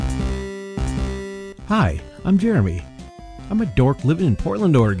Hi, I'm Jeremy. I'm a dork living in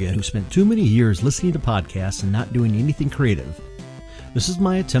Portland, Oregon who spent too many years listening to podcasts and not doing anything creative. This is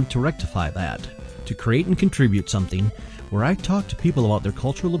my attempt to rectify that, to create and contribute something where I talk to people about their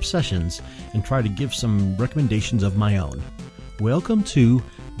cultural obsessions and try to give some recommendations of my own. Welcome to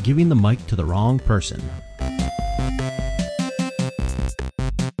Giving the Mic to the Wrong Person.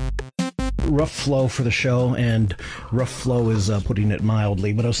 Rough flow for the show, and rough flow is putting it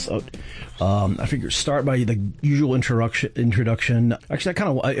mildly. But I figure start by the usual introduction. Actually, at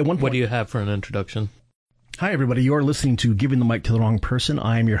one point, what do you have for an introduction? Hi, everybody. You are listening to Giving the Mic to the Wrong Person.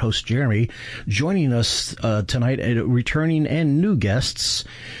 I am your host, Jeremy. Joining us tonight, returning and new guests.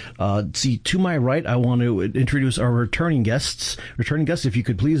 To my right, I want to introduce our returning guests. Returning guests, if you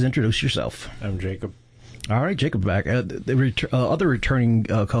could please introduce yourself. I'm Jacob. All right, Jacob back. Other returning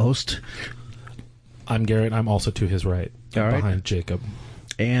co-host. I'm Garrett. I'm also to his right. All right. Behind Jacob.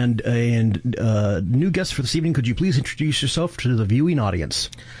 And new guest for this evening, could you please introduce yourself to the viewing audience?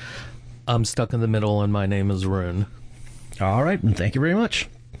 I'm stuck in the middle, and my name is Rune. All right, and thank you very much.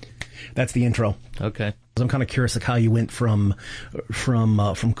 That's the intro. Okay. I'm kind of curious like how you went from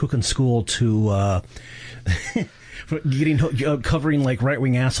cooking school to covering like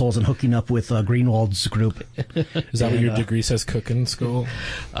right-wing assholes and hooking up with Greenwald's group. Is that what your degree says, cooking school?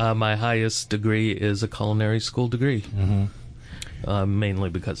 My highest degree is a culinary school degree. Mm-hmm. Mainly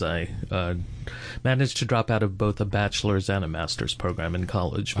because I managed to drop out of both a bachelor's and a master's program in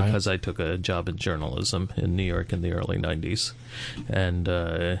college because I took a job in journalism in New York in the early 90s. And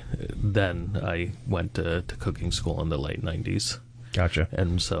then I went to cooking school in the late 90s. Gotcha.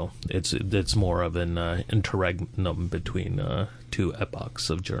 And so it's more of an interregnum between two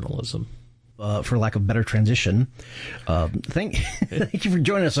epochs of journalism. For lack of better transition, thank you for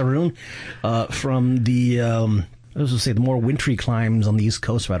joining us, Arun, from the I was going to say the more wintry climes on the East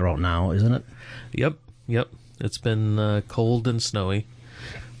Coast right around now, isn't it? Yep. It's been cold and snowy,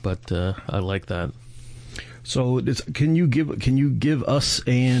 but I like that. So, can you give us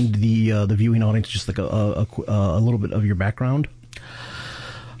and the viewing audience just like a little bit of your background?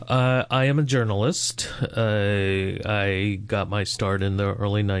 I am a journalist. I got my start in the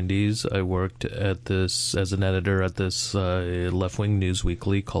early 90s. I worked as an editor at this left-wing news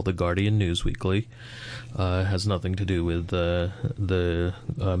weekly called The Guardian News Weekly. It has nothing to do with the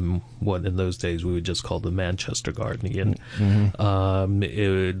what in those days we would just call the Manchester Guardian. Mm-hmm.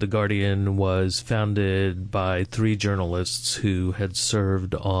 The Guardian was founded by three journalists who had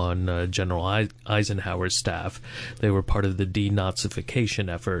served on General Eisenhower's staff. They were part of the denazification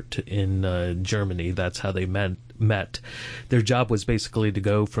effort in Germany. That's how they met. Their job was basically to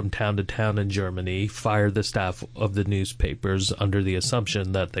go from town to town in Germany, fire the staff of the newspapers under the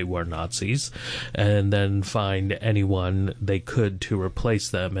assumption that they were Nazis, and then find anyone they could to replace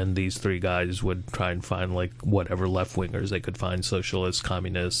them. And these three guys would try and find like whatever left-wingers they could find, socialists,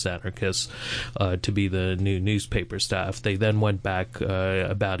 communists, anarchists, to be the new newspaper staff. They then went back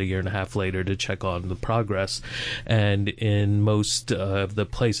about a year and a half later to check on the progress, and in most of the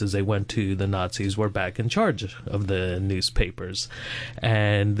places they went to, the Nazis were back in charge of the newspapers.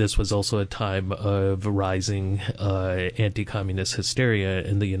 And this was also a time of rising anti-communist hysteria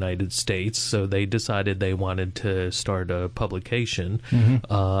in the United States, so they decided they wanted to start a publication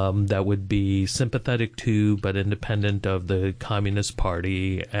that would be sympathetic to but independent of the Communist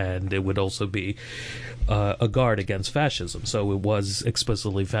Party, and it would also be a guard against fascism. So it was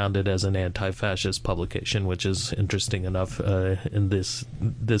explicitly founded as an anti-fascist publication, which is interesting enough in this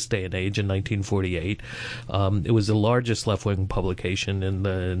day and age in 1948. It was the largest left-wing publication in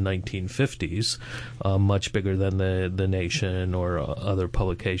the 1950s, much bigger than the Nation or other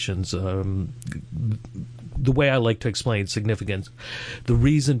publications. The way I like to explain significance, the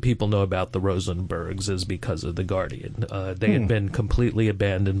reason people know about the Rosenbergs is because of The Guardian. They had been completely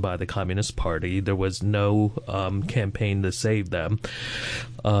abandoned by the Communist Party. There was no campaign to save them.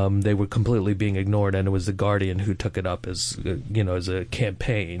 They were completely being ignored, and it was The Guardian who took it up as a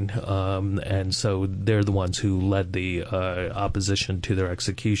campaign. And so they're the ones who led the opposition to their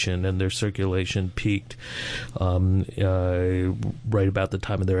execution, and their circulation peaked right about the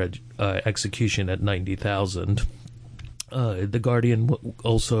time of their execution at 90,000. The Guardian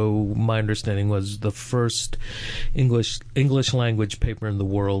also, my understanding, was the first English language paper in the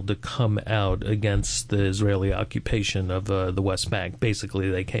world to come out against the Israeli occupation of the West Bank. Basically,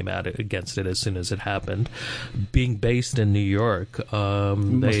 they came out against it as soon as it happened. Being based in New York,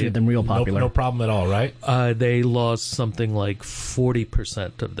 must have been real popular. No problem at all, right? They lost something like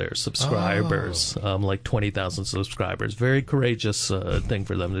 40% of their subscribers, like 20,000 subscribers. Very courageous thing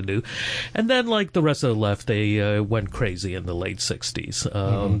for them to do. And then, like the rest of the left, they went crazy. crazy in the late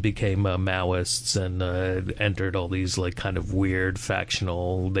 60s, became Maoists and entered all these like kind of weird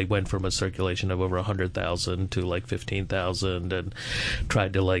factional. They went from a circulation of over 100,000 to like 15,000 and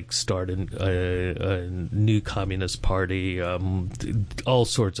tried to like start a new communist party. All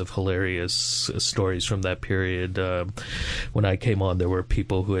sorts of hilarious stories from that period. When I came on, there were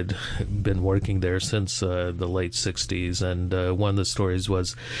people who had been working there since the late 60s, and one of the stories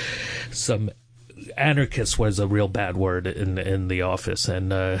was some anarchist was a real bad word in the office,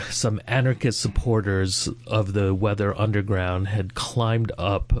 and some anarchist supporters of the Weather Underground had climbed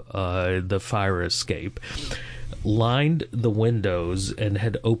up the fire escape, lined the windows, and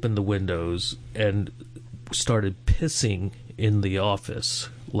had opened the windows and started pissing in the office.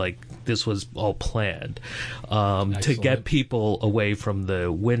 Like, this was all planned to get people away from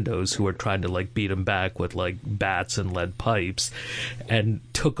the windows who were trying to like beat them back with like bats and lead pipes, and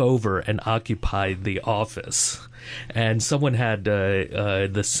took over and occupied the office. And someone had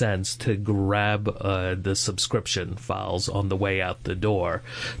the sense to grab the subscription files on the way out the door.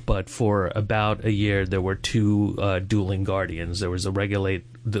 But for about a year, there were two dueling guardians. There was the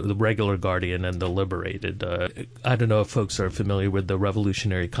regular guardian and the liberated. I don't know if folks are familiar with the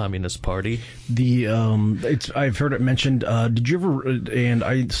Revolutionary Communist Party. I've heard it mentioned. Did you ever? And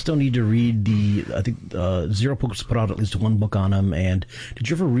I still need to read I think Zero Books put out at least one book on him. And did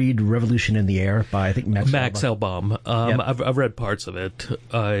you ever read Revolution in the Air by I think Max Elbaum? Yep. I've read parts of it.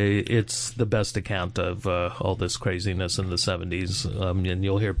 It's the best account of all this craziness in the 70s, and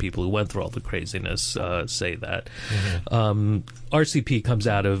you'll hear people who went through all the craziness say that. RCP comes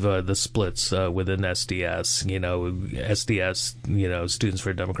out of the splits within SDS. SDS, Students for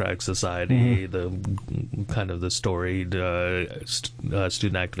a Democratic Society, the kind of the storied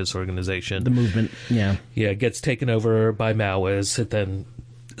student activist organization. The movement, yeah. Yeah, gets taken over by Maoists. It then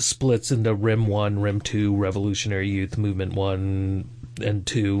splits into RIM 1, RIM 2, Revolutionary Youth Movement 1 and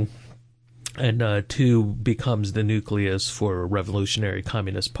 2. And 2 becomes the nucleus for Revolutionary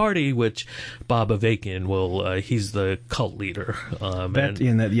Communist Party, which Bob Avakian he's the cult leader.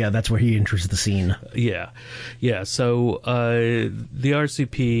 That's where he enters the scene. Yeah. So the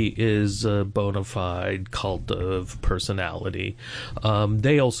RCP is a bona fide cult of personality.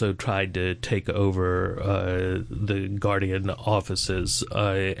 They also tried to take over the Guardian offices,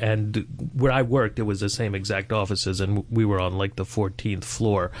 and where I worked, it was the same exact offices, and we were on like the 14th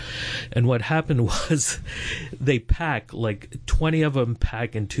floor. And what happened was they pack, like 20 of them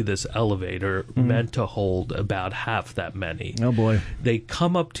pack into this elevator meant to hold about half that many. Oh boy. They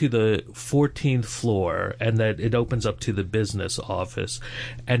come up to the 14th floor, and that it opens up to the business office,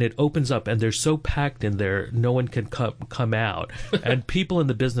 and it opens up, and they're so packed in there no one can come out. And people in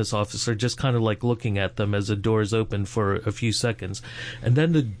the business office are just kind of like looking at them as the doors open for a few seconds, and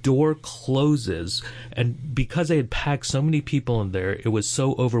then the door closes, and because they had packed so many people in there, it was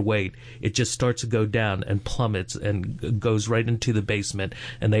so overweight, it just starts to go down and plummets and goes right into the basement,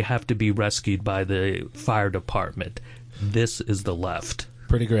 and they have to be rescued by the fire department. This is the left.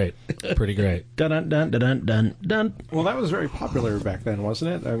 Pretty great. Dun dun dun dun dun dun. Well, that was very popular back then,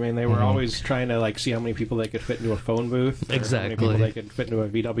 wasn't it? I mean, they were always trying to like see how many people they could fit into a phone booth. Or exactly. How many people they could fit into a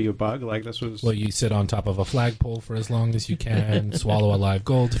VW Bug. Like this was. Well, you sit on top of a flagpole for as long as you can, swallow a live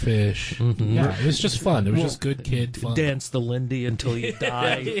goldfish. Yeah, it was just fun. It was just good kid fun. Dance the Lindy until you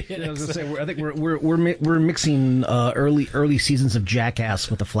die. I was gonna say, I think we're mixing early seasons of Jackass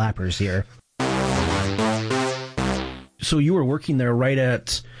with the Flappers here. So you were working there right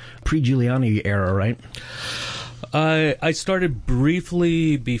at pre-Giuliani era, right? I started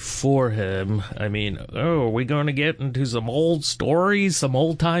briefly before him. I mean, are we going to get into some old stories, some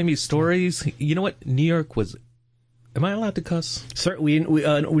old-timey stories? You know what? New York was... Am I allowed to cuss? Sir,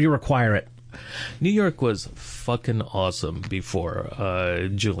 we require it. New York was fucking awesome before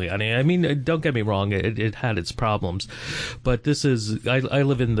Giuliani. I mean, don't get me wrong, it had its problems, but this is, I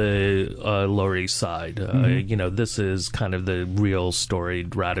live in the Lower East Side. This is kind of the real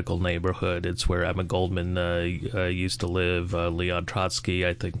storied radical neighborhood. It's where Emma Goldman used to live. Leon Trotsky,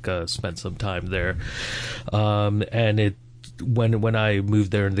 I think, spent some time there. And it, when I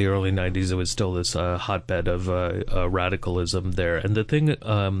moved there in the early 90s, it was still this hotbed of radicalism there. And the thing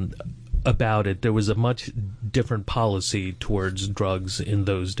about it, there was a much different policy towards drugs in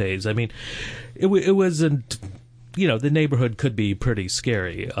those days. I mean, it wasn't the neighborhood could be pretty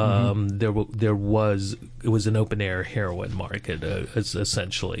scary. It was an open air heroin market,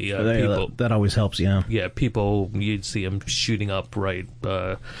 essentially. That always helps, yeah. Yeah, people, you'd see them shooting up right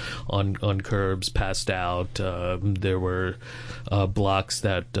on curbs, passed out. There were blocks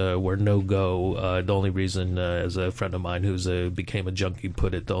that were no go. The only reason, as a friend of mine who's became a junkie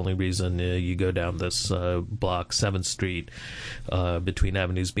put it, the only reason you go down this block, 7th Street, between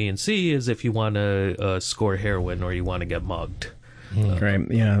Avenues B and C, is if you want to score heroin or you want to get mugged. Right,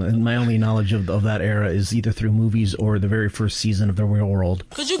 yeah. And my only knowledge of that era is either through movies or the very first season of The Real World.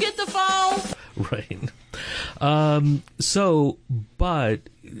 Could you get the phone? Right.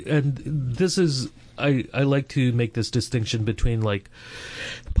 And this is, I like to make this distinction between like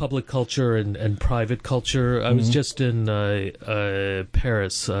public culture and private culture. I was just in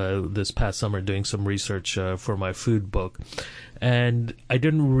Paris this past summer doing some research for my food book, and I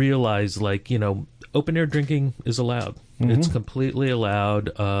didn't realize, open air drinking is allowed. It's completely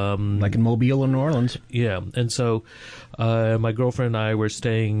allowed. Like in Mobile or New Orleans. Yeah. And so my girlfriend and I were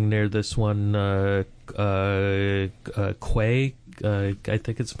staying near this one, Quay, I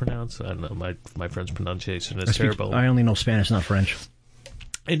think it's pronounced. I don't know. My French pronunciation is terrible. I only know Spanish, not French.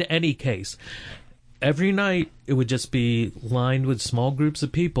 In any case, every night it would just be lined with small groups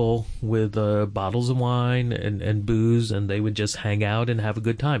of people with bottles of wine and booze, and they would just hang out and have a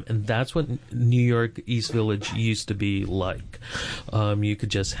good time. And that's what New York East Village used to be like. You could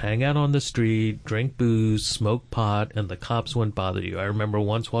just hang out on the street, drink booze, smoke pot, and the cops wouldn't bother you. I remember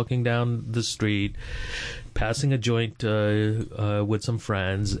once walking down the street, passing a joint with some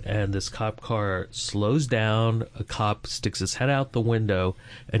friends, and this cop car slows down. A cop sticks his head out the window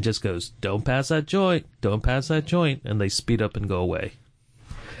and just goes, "Don't pass that joint, don't pass that joint," and they speed up and go away.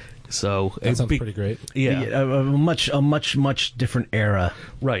 So that sounds pretty great. Yeah, a much different era.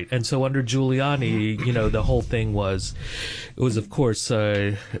 Right. And so under Giuliani, the whole thing was, it was, of course,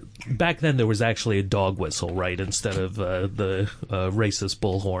 back then there was actually a dog whistle, right, instead of the racist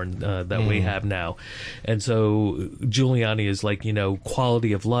bullhorn that we have now. And so Giuliani is like,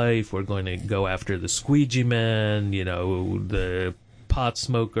 quality of life. We're going to go after the squeegee men, the pot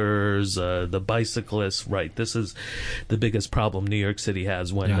smokers, the bicyclists. Right. This is the biggest problem New York City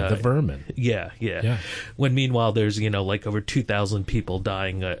has when the vermin. Yeah. When meanwhile there's over 2,000 people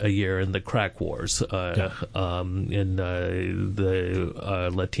dying a year in the crack wars in the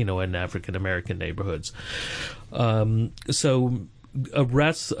Latino and African American neighborhoods. So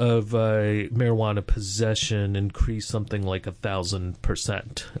arrests of marijuana possession increased something like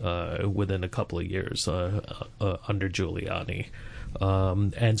 1,000% within a couple of years under Giuliani.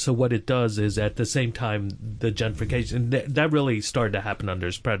 And so what it does is, at the same time, the gentrification that really started to happen under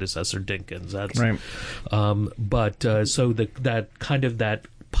his predecessor Dinkins. That's right. So that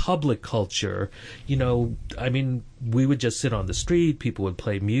public culture, we would just sit on the street. People would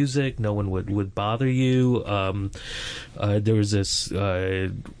play music. No one would bother you. There was this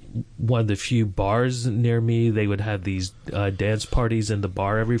one of the few bars near me. They would have these dance parties in the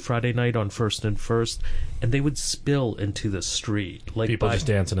bar every Friday night on First and First, and they would spill into the street. Like people just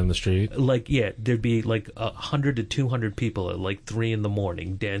dancing in the street. There'd be 100 to 200 people at 3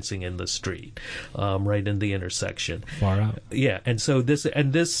 a.m. dancing in the street, right in the intersection. Far out. Yeah, and so this,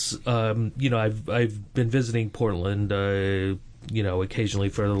 I've been visiting Portland, occasionally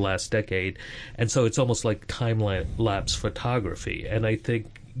for the last decade, and so it's almost like time-lapse photography, and I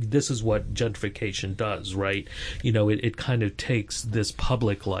think this is what gentrification does, right? It kind of takes this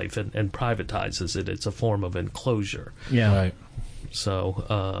public life and privatizes it. It's a form of enclosure. Yeah. Right. So,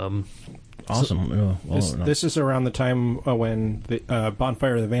 awesome. This is around the time when the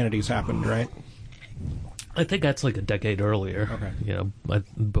Bonfire of the Vanities happened, right? I think that's like a decade earlier, okay.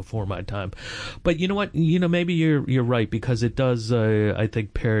 Before my time. But you know what? Maybe you're right, because it does, I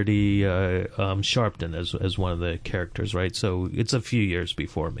think, parody Sharpton as one of the characters, right? So it's a few years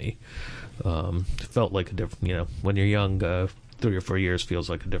before me. It felt like a different, when you're young, 3 or 4 years feels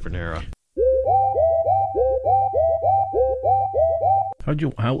like a different era. How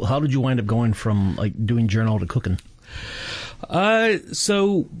did you wind up going from doing journal to cooking?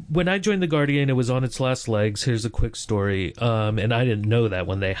 So when I joined The Guardian, it was on its last legs. Here's a quick story. And I didn't know that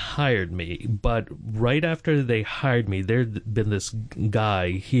when they hired me. But right after they hired me, there'd been this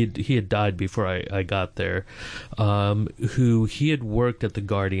guy. He had died before I got there. Who he had worked at The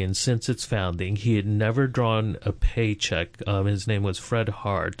Guardian since its founding. He had never drawn a paycheck. His name was Fred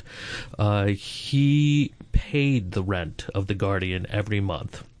Hart. He paid the rent of The Guardian every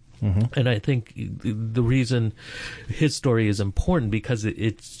month. And I think the reason his story is important because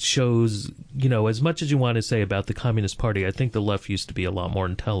it shows, as much as you want to say about the Communist Party, I think the left used to be a lot more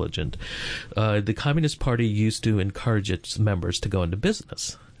intelligent. The Communist Party used to encourage its members to go into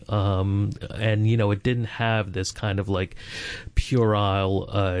business. And it didn't have this kind of like puerile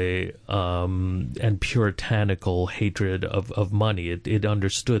and puritanical hatred of money. It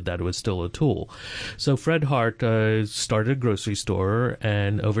understood that it was still a tool. So Fred Hart started a grocery store,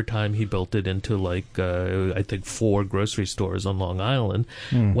 and over time he built it into like I think 4 grocery stores on Long Island.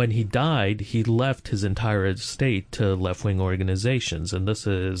 When he died, he left his entire estate to left-wing organizations, and this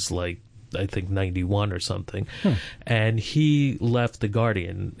is like I think 91 or something, and he left the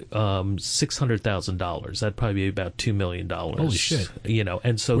Guardian $600,000. That'd probably be about $2 million. Holy shit!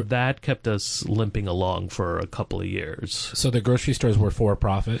 And so that kept us limping along for a couple of years. So the grocery stores were for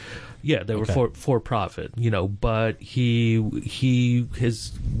profit. Yeah, they were for profit, but the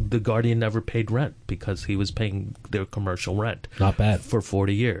Guardian never paid rent because he was paying their commercial rent. Not bad. For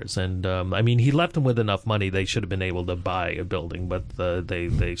 40 years. And, he left them with enough money. They should have been able to buy a building, but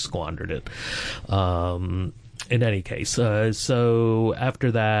they squandered it. In any case, so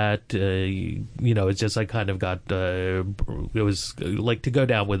after that, it's just I kind of got, it was like to go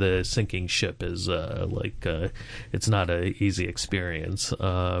down with a sinking ship is it's not an easy experience.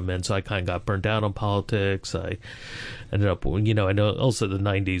 And so I kind of got burnt out on politics. I ended up, I know also the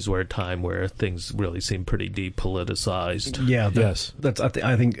 90s were a time where things really seemed pretty depoliticized. Yeah, yes.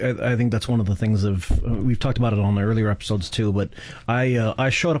 I think that's one of the things we've talked about it on the earlier episodes too. But I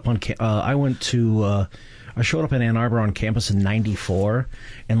showed up on I showed up in Ann Arbor on campus in '94,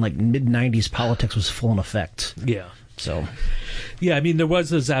 and like mid-'90s politics was full in effect. Yeah. So. Yeah, there was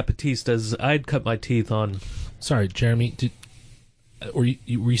the Zapatistas. I'd cut my teeth on. Sorry, Jeremy. Were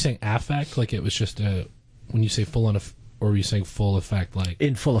you saying affect? Like it was just when you say full on, or were you saying full effect? Like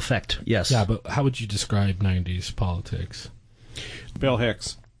in full effect, yes. Yeah, but how would you describe '90s politics? Bill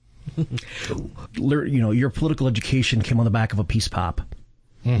Hicks. Your political education came on the back of a peace pop.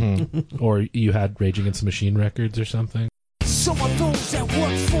 Mm-hmm. Or you had Rage Against the Machine records or something. Some of those that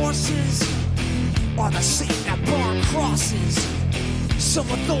work forces are the same that burn crosses. Some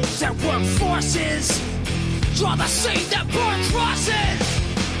of those that work forces draw the same that burn crosses.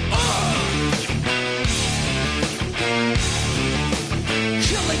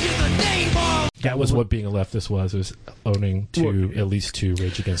 Killing in the name of. That was what being a leftist was owning at least 2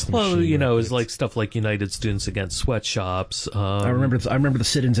 Rage Against the Machine. Well, it records. was like stuff like United Students Against Sweatshops. I remember the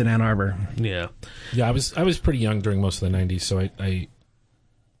sit-ins in Ann Arbor. Yeah. Yeah, I was pretty young during most of the 90s, so I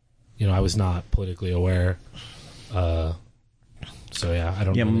was not politically aware. So yeah, I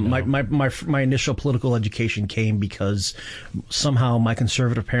don't. Yeah, really know. my initial political education came because somehow my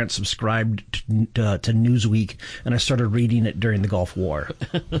conservative parents subscribed to Newsweek, and I started reading it during the Gulf War,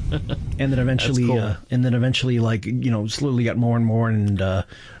 and then eventually, slowly got more and more. And a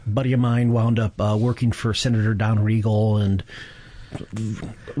buddy of mine wound up working for Senator Don Regal, and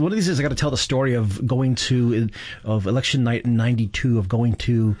one of these days I got to tell the story of election night in '92, of going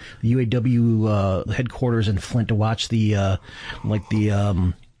to the UAW headquarters in Flint to watch the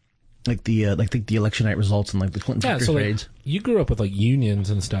election night results and like the Clinton victory parades. You grew up with like unions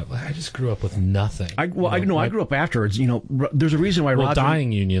and stuff. I just grew up with nothing. I grew up afterwards. There's a reason why Roger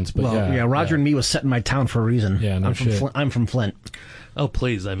dying unions, but Roger and me was set in my town for a reason. Yeah, no shit. I'm from Flint. Oh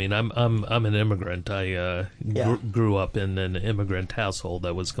please! I'm an immigrant. I grew up in an immigrant household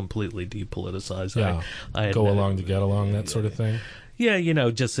that was completely depoliticized. Yeah, I go along to get along, that sort of thing. Yeah,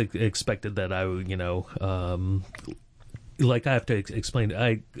 just expected that I would, like I have to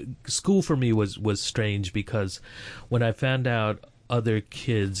explain. School for me was strange because when I found out other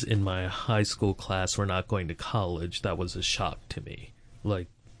kids in my high school class were not going to college, that was a shock to me. Like.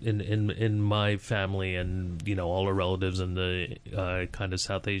 In my family and all our relatives in the kind of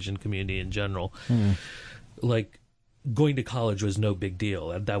South Asian community in general, like going to college was no big deal,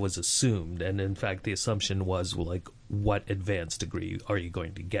 and that was assumed. And in fact, the assumption was like, what advanced degree are you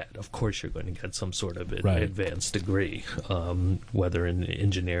going to get? Of course, you're going to get some sort of advanced degree, whether in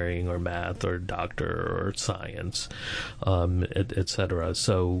engineering or math or doctor or science, et cetera.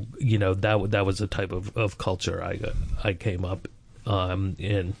 So that was the type of culture I came up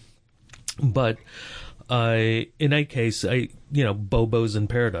in. But in that case, Bobo's in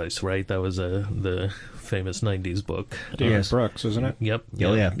Paradise, right? That was the famous '90s book. David Brooks, isn't it? Yep.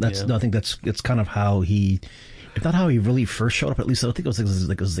 Oh yeah, I think it's kind of how he if not how he really first showed up, at least I think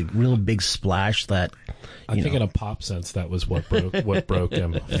it was like real big splash that. I think in a pop sense, that was what broke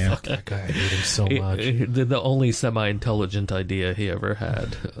him. Yeah. Fuck that guy. I hate him so much. The only semi-intelligent idea he ever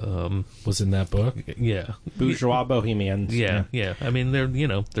had was in that book. Yeah, Bourgeois Bohemians. Yeah. I mean, there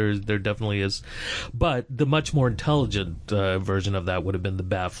definitely is, but the much more intelligent version of that would have been the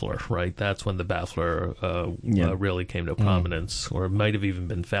Baffler, right? That's when the Baffler really came to prominence, or it might have even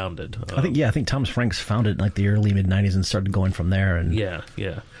been founded. I think Thomas Franks founded in like the early mid '90s and started going from there. And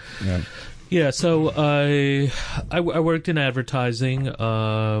Yeah, so I worked in advertising,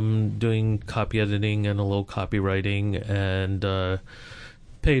 doing copy editing and a little copywriting, and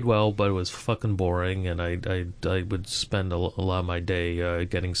paid well, but it was fucking boring, and I would spend a lot of my day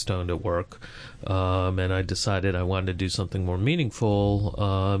getting stoned at work, and I decided I wanted to do something more meaningful,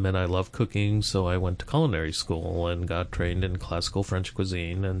 and I love cooking, so I went to culinary school and got trained in classical French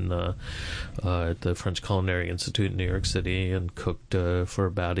cuisine and at the French Culinary Institute in New York City, and cooked for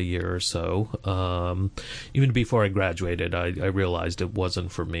about a year or so. Even before I graduated, I realized it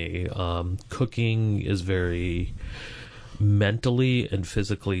wasn't for me. Cooking is very mentally and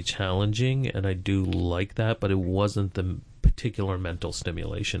physically challenging, and I do like that, but it wasn't the particular mental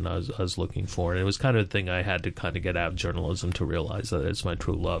stimulation I was looking for, and it was kind of the thing I had to kind of get out of journalism to realize that it's my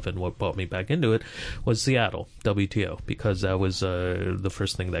true love. And what brought me back into it was Seattle, WTO, because that was the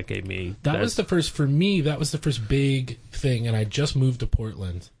first thing that gave me that was the first for me. That was the first big thing, and I just moved to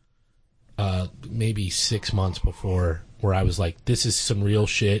Portland maybe 6 months before, where I was like, this is some real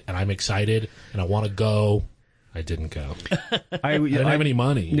shit, and I'm excited and I want to go. I didn't go. I didn't have any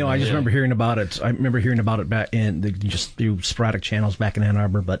money. No, I just remember hearing about it. I remember hearing about it back in just through sporadic channels back in Ann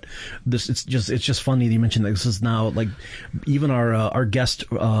Arbor. But it's just funny that you mentioned that this is now like even our guest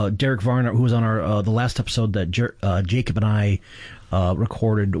Derek Varner, who was on our the last episode that Jacob and I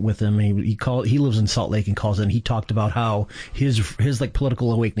recorded with him. He lives in Salt Lake and calls in. He talked about how his like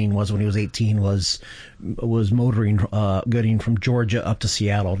political awakening was when he was 18 was motoring getting from Georgia up to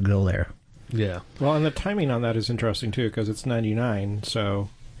Seattle to go there. Yeah. Well, and the timing on that is interesting, too, because it's 99, so,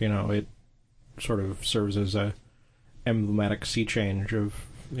 it sort of serves as a emblematic sea change of,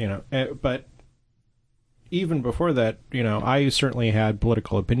 but even before that, I certainly had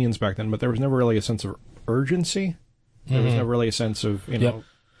political opinions back then, but there was never really a sense of urgency. There was never really a sense of,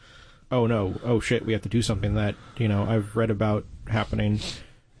 oh no, oh shit, we have to do something that, I've read about happening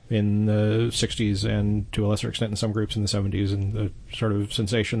in the 60s and to a lesser extent in some groups in the 70s, and the sort of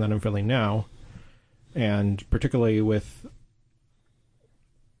sensation that I'm feeling now. And particularly with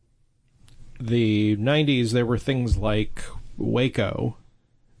the 90s, there were things like Waco,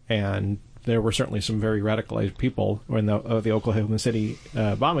 and there were certainly some very radicalized people, in the Oklahoma City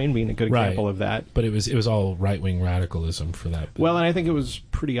bombing being a good example of that. But it was all right-wing radicalism for that. Well, and I think it was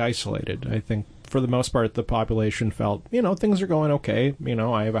pretty isolated. I think for the most part, the population felt, things are going okay.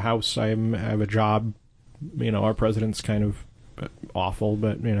 I have a house, I have a job. Our president's kind of awful,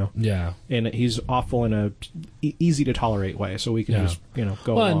 but, Yeah. And he's awful in a easy to tolerate way, so we can just, go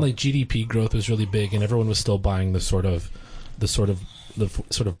Well, along. and like GDP growth was really big, and everyone was still buying the sort of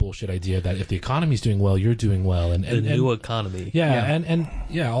bullshit idea that if the economy's doing well, you're doing well, and the new economy. And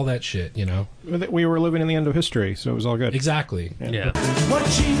all that shit, We were living in the end of history, so it was all good. Exactly. Yeah.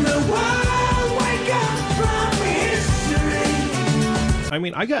 Watching the world wake up from history. I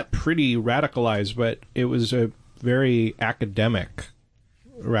mean, I got pretty radicalized, but it was a very academic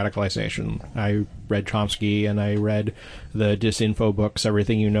radicalization. I read Chomsky, and I read the disinfo books,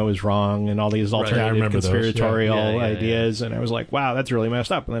 Everything You Know Is Wrong, and all these alternative conspiratorial ideas, and I was like, wow, that's really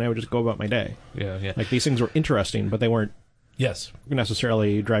messed up, and then I would just go about my day. Yeah. Like, these things were interesting, but they weren't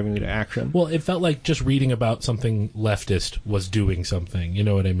necessarily driving me to action. Well, it felt like just reading about something leftist was doing something. You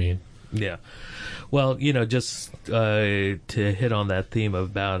know what I mean? Yeah. Well, just to hit on that theme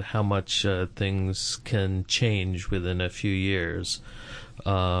about how much things can change within a few years.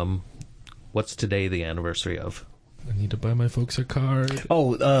 What's today the anniversary of? I need to buy my folks a card.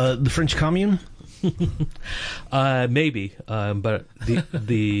 Oh, the French Commune? Maybe, but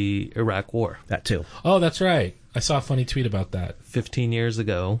the Iraq War. That too. Oh, that's right. I saw a funny tweet about that. 15 years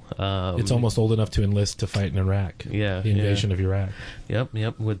ago. It's almost old enough to enlist to fight in Iraq. Yeah. The invasion of Iraq.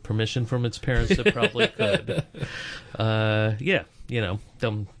 Yep. With permission from its parents, it probably could.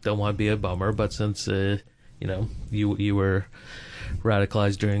 Don't want to be a bummer, but since, you were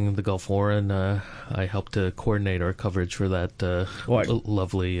radicalized during the Gulf War, and I helped to coordinate our coverage for that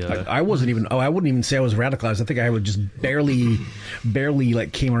lovely. I wouldn't even say I was radicalized. I think I would just barely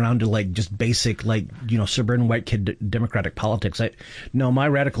like came around to like just basic like suburban white kid democratic politics. My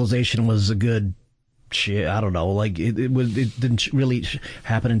radicalization was a good shit, I don't know. Like it didn't really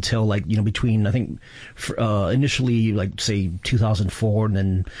happen until like between I think initially like say 2004 and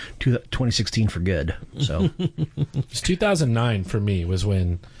then 2016 for good. So it's 2009 for me was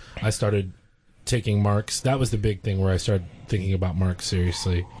when I started taking marks. That was the big thing where I started thinking about marks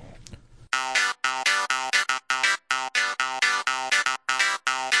seriously.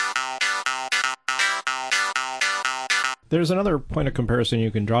 There's another point of comparison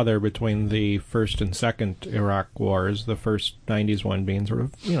you can draw there between the first and second Iraq wars. The first 90s one being sort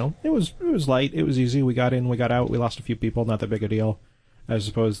of, it was light, it was easy, we got in, we got out, we lost a few people, not that big a deal, as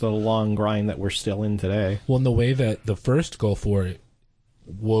opposed to the long grind that we're still in today. Well, in the way that the first Gulf War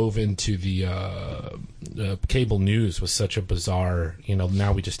wove into the cable news was such a bizarre,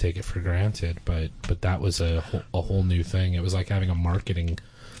 now we just take it for granted, but that was a whole new thing. It was like having a marketing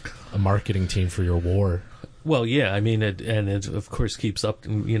team for your war. Well, yeah, I mean, it of course keeps up.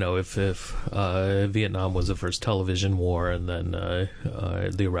 If Vietnam was the first television war, and then the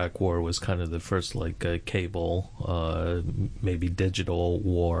Iraq War was kind of the first cable, maybe digital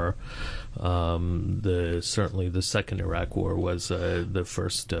war. Certainly the second Iraq War was the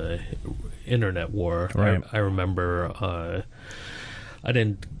first internet war. Right. I remember. I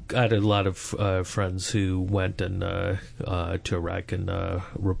had a lot of friends who went and to Iraq and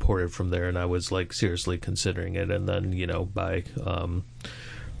reported from there, and I was seriously considering it. And then by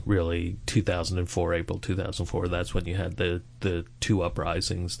really 2004, April 2004, that's when you had the two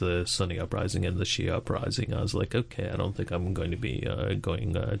uprisings, the Sunni uprising and the Shia uprising. I was like, okay, I don't think I'm going to be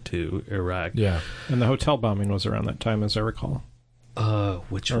going to Iraq. Yeah, and the hotel bombing was around that time, as I recall.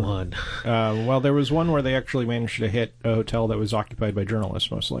 Which one? Well, there was one where they actually managed to hit a hotel that was occupied by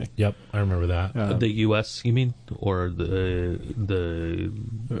journalists mostly. Yep, I remember that. The U.S., you mean, or the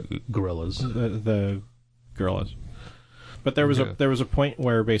guerrillas? The guerrillas. But there was a point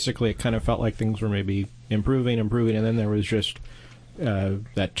where basically it kind of felt like things were maybe improving, and then there was just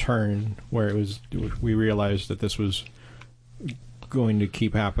that turn where we realized that this was going to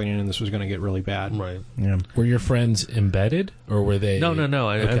keep happening and this was going to get really bad. Right. yeah. Were your friends embedded, or were they? No.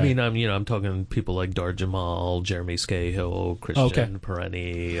 Okay. I mean, I'm talking people like Dar Jamal, Jeremy Scahill, Christian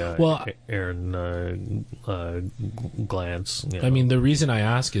Perenni, Aaron Glantz. I mean, the reason I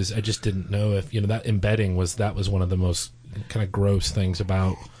ask is I just didn't know if that embedding was one of the most kind of gross things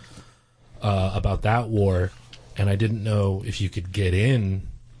about that war, and I didn't know if you could get in.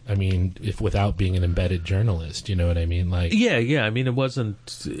 I mean, if without being an embedded journalist, you know what I mean? Yeah. I mean, it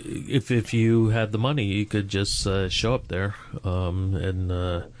wasn't if you had the money, you could just show up there, and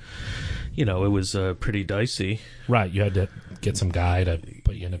it was pretty dicey. Right, you had to get some guy to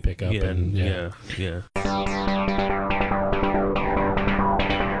put you in a pickup. Yeah.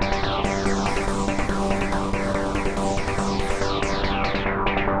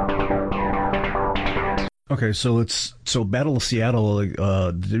 Okay, so Battle of Seattle, the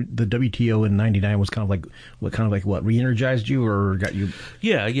WTO in '99 was kind of like what re-energized you or got you?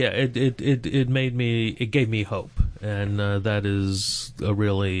 Yeah. It gave me hope, and that is a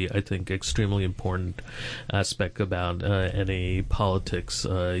really, I think, extremely important aspect about any politics.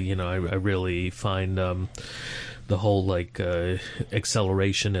 I really find the whole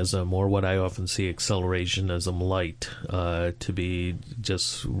accelerationism, or what I often see accelerationism light, to be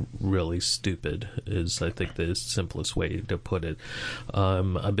just really stupid is, I think, the simplest way to put it.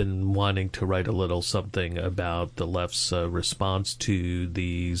 I've been wanting to write a little something about the left's response to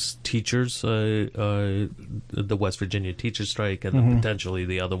these teachers, the West Virginia teacher strike and potentially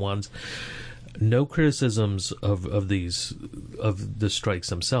the other ones. No criticisms of the strikes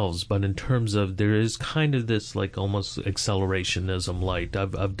themselves, but in terms of there is kind of this almost accelerationism light.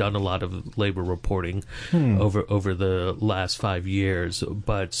 I've done a lot of labor reporting over the last 5 years,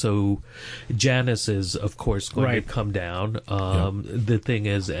 but so Janus is of course going to come down. The thing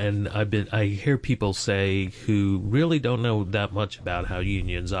is, and I hear people say who really don't know that much about how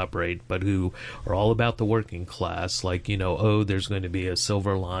unions operate, but who are all about the working class, there's going to be a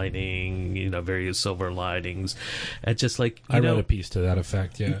silver lining, various silver linings, and just I read a piece to that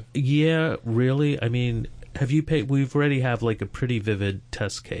effect. Yeah, really. I mean, we've already have a pretty vivid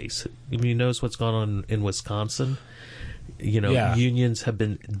test case. You notice what's gone on in Wisconsin? Unions have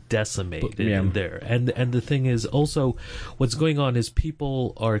been decimated there, and the thing is also what's going on is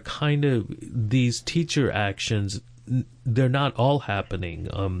people are kind of these teacher actions. They're not all happening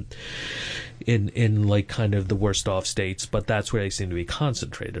in kind of the worst off states, but that's where they seem to be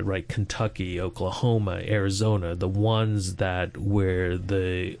concentrated, right? Kentucky, Oklahoma, Arizona, the ones where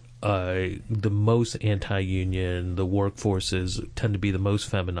the the most anti-union. The workforces tend to be the most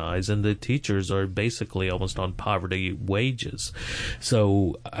feminized, and the teachers are basically almost on poverty wages.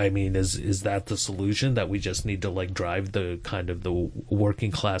 So, I mean, is that the solution, that we just need to like drive the kind of the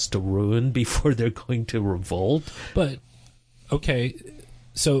working class to ruin before they're going to revolt? But okay,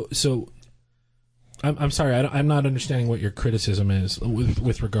 so I'm sorry, I'm not understanding what your criticism is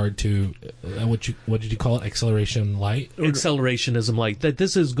with regard to what did you call it? Acceleration light? Accelerationism, like that.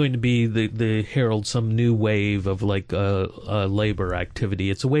 This is going to be the herald some new wave of like labor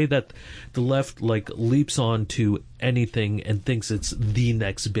activity. It's a way that the left like leaps on to anything and thinks it's the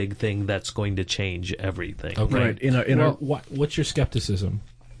next big thing that's going to change everything. Okay. Right. What's your skepticism?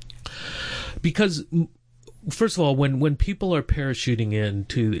 Because first of all, when people are parachuting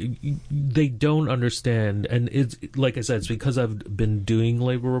into, they don't understand, and it's like I said, it's because I've been doing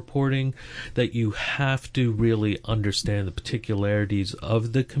labor reporting that you have to really understand the particularities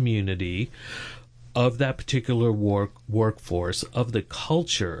of the community, of that particular workforce, of the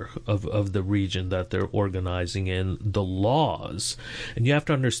culture of the region that they're organizing in, the laws. And you have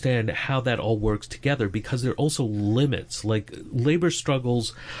to understand how that all works together, because there are also limits. Like, labor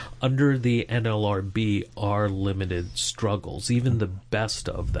struggles under the NLRB are limited struggles, even the best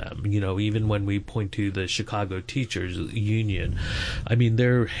of them. You know, even when we point to the Chicago Teachers Union, I mean,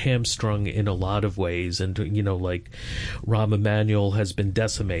 they're hamstrung in a lot of ways. And, you know, like Rahm Emanuel has been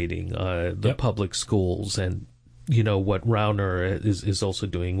decimating the public schools, and you know what Rauner is also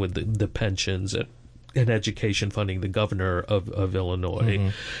doing with the pensions and education funding, the governor of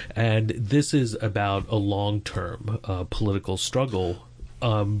Illinois. And this is about a long-term political struggle.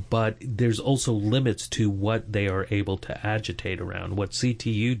 But there's also limits to what they are able to agitate around. What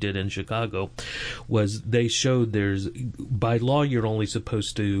CTU did in Chicago was they showed by law, you're only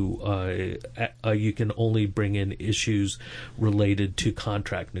supposed to, you can only bring in issues related to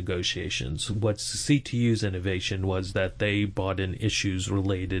contract negotiations. What's CTU's innovation was that they brought in issues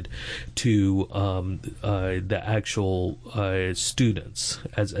related to the actual students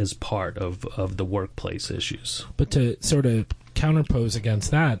as part of the workplace issues. But to sort of counterpose against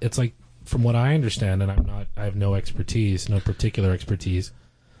that, it's like, from what I understand, and I have no particular expertise,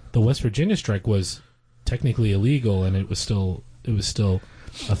 the West Virginia strike was technically illegal, and it was still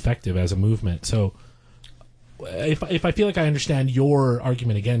effective as a movement. So if I feel like I understand your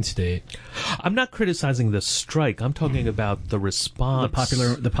argument against it, I'm not criticizing the strike. I'm talking about the response,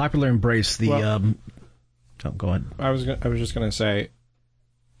 the popular embrace. Go ahead. I was just going to say,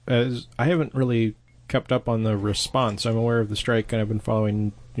 as I haven't really kept up on the response. I'm aware of the strike, and I've been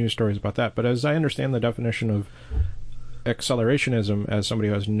following news stories about that. But as I understand the definition of accelerationism, as somebody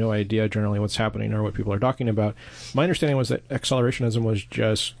who has no idea generally what's happening or what people are talking about, my understanding was that accelerationism was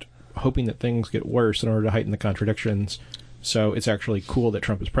just hoping that things get worse in order to heighten the contradictions. So it's actually cool that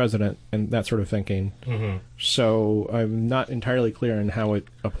Trump is president, and that sort of thinking. So I'm not entirely clear on how it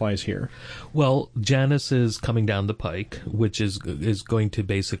applies here. Well, Janus is coming down the pike, which is going to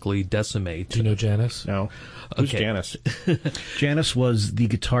basically decimate. Do you know Janus? No. Who's Okay. Janus? Janus was the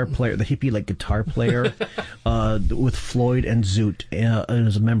guitar player, the hippie like guitar player with Floyd and Zoot, and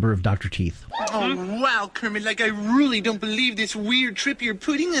was a member of Dr. Teeth. Oh, wow, Kermit, like I really don't believe this weird trip you're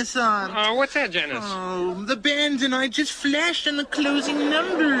putting us on. What's that, Janice? Oh, the band and I just flashed on the closing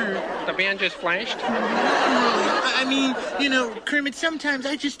number. The band just flashed? I mean, you know, Kermit, sometimes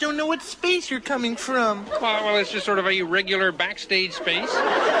I just don't know what space you're coming from. Well, it's just sort of a regular backstage space.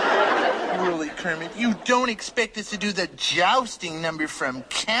 Really, Kermit, you don't expect us to do the jousting number from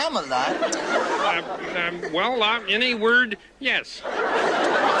Camelot? Any word, yes.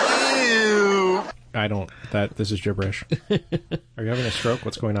 Ew. This is gibberish. Are you having a stroke?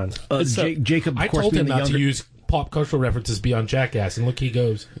 What's going on? Jacob, of I course, told being him the not to younger, use pop cultural references beyond Jackass, and look, he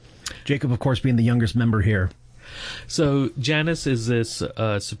goes. Jacob, of course, being the youngest member here. So Janus is this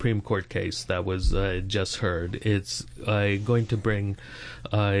Supreme Court case that was just heard. It's going to bring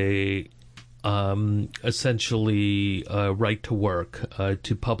essentially right to work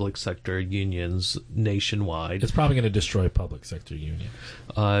to public sector unions nationwide. It's probably going to destroy public sector unions.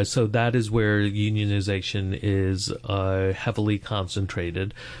 So that is where unionization is heavily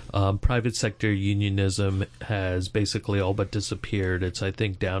concentrated. Private sector unionism has basically all but disappeared. It's, I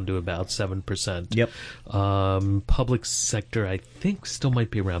think, down to about 7%. Yep. Public sector, I think, still might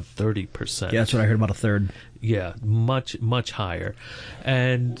be around 30%. Yeah, that's what I heard, about a third. Yeah, much, much higher.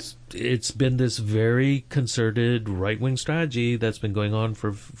 And it's been this very concerted right-wing strategy that's been going on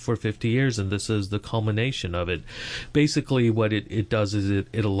for 50 years, and this is the culmination of it. Basically, what it does is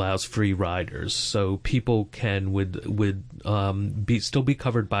it allows free riders. So people can still be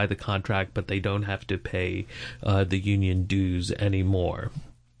covered by the contract, but they don't have to pay the union dues anymore.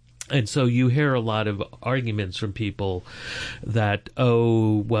 And so you hear a lot of arguments from people that,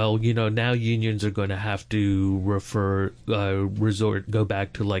 oh, well, now unions are going to have to go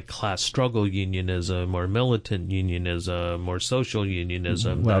back to like class struggle unionism or militant unionism or social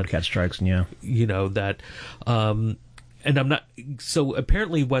unionism. Wildcat strikes, yeah. And I'm not, so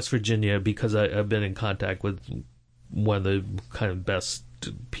apparently West Virginia, because I've been in contact with one of the kind of best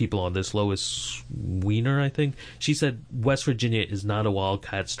people on this, Lois Weiner, I think. She said West Virginia is not a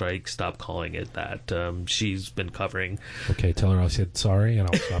wildcat strike. Stop calling it that. She's been covering. Okay, tell her I said sorry, and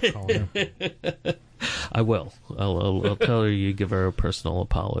I'll stop calling her. I will. I'll tell her you give her a personal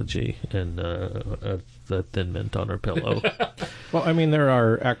apology and the Thin Mint on her pillow. Well, I mean, there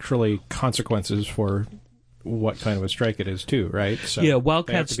are actually consequences for what kind of a strike it is too, right? So yeah,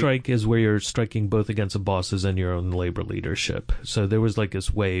 wildcat strike is where you're striking both against the bosses and your own labor leadership. So there was like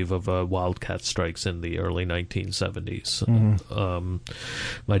this wave of wildcat strikes in the early 1970s. Mm-hmm.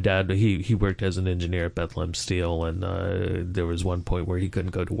 My dad, he worked as an engineer at Bethlehem Steel, and there was one point where he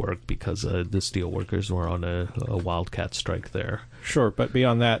couldn't go to work because the steel workers were on a wildcat strike there. Sure, but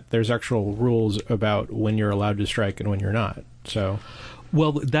beyond that, there's actual rules about when you're allowed to strike and when you're not. So.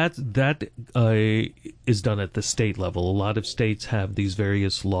 Well, that is done at the state level. A lot of states have these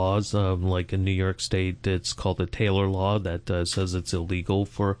various laws. Like in New York State, it's called the Taylor Law that says it's illegal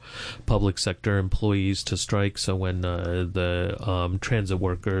for public sector employees to strike. So when the transit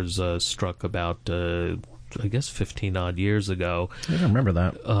workers struck about I guess 15 odd years ago, I don't remember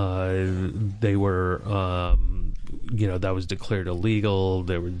that. they were. That was declared illegal.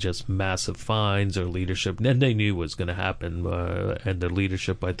 There were just massive fines. Their leadership, and they knew was going to happen. And the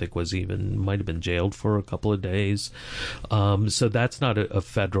leadership, I think, might have been jailed for a couple of days. So that's not a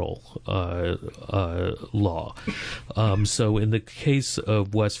federal law. So in the case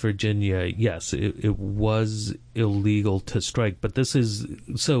of West Virginia, yes, it was illegal to strike. But this is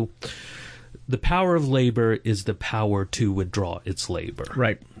so. The power of labor is the power to withdraw its labor.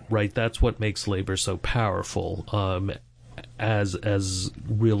 Right, that's what makes labor so powerful. As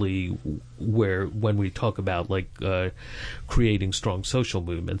really when we talk about like creating strong social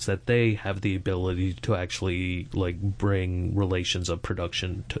movements, that they have the ability to actually like bring relations of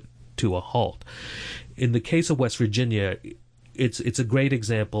production to a halt. In the case of West Virginia, it's a great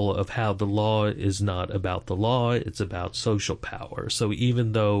example of how the law is not about the law, it's about social power. So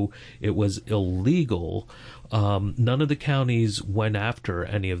even though it was illegal, none of the counties went after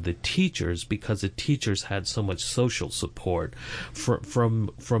any of the teachers because the teachers had so much social support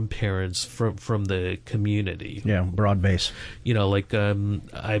from parents, from the community. Yeah, broad base.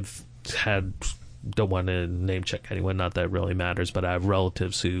 I've had, don't want to name check anyone, not that it really matters, but I have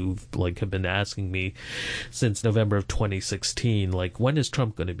relatives who have been asking me since November of 2016, when is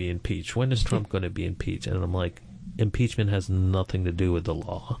Trump going to be impeached? When is Trump going to be impeached? And I'm like, impeachment has nothing to do with the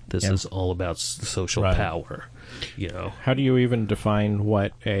law. This is all about social power. How do you even define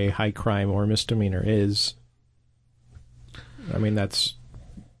what a high crime or misdemeanor is? I mean, that's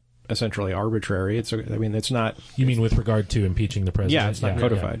essentially arbitrary. It's not. You mean with regard to impeaching the president? Yeah, it's not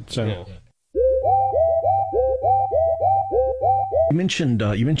codified. So. Yeah. You mentioned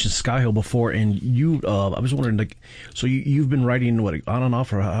Sky Hill before, and I was wondering, so you've been writing on and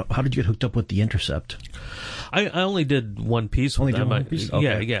off, or how did you get hooked up with The Intercept? I only did one piece with them.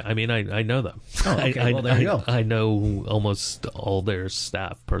 Okay. Yeah. I mean, I know them. Oh, okay. Well, there you go. I know almost all their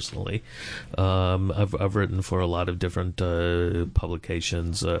staff personally. I've written for a lot of different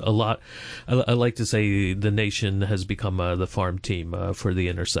publications. I like to say The Nation has become the farm team for The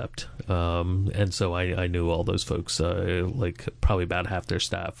Intercept, and so I knew all those folks. Probably about half their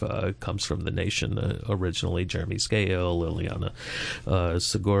staff comes from The Nation originally. Jeremy Scahill, Liliana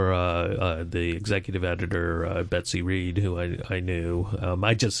Segura, the executive editor. Betsy Reed, who I knew.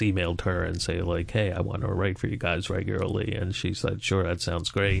 I just emailed her and say, hey, I want to write for you guys regularly. And she said, sure, that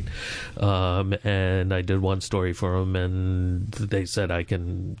sounds great. And I did one story for them, and they said I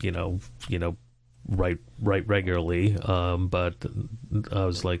can, write regularly. But I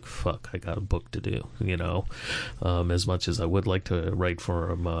was like, fuck, I got a book to do, as much as I would like to write for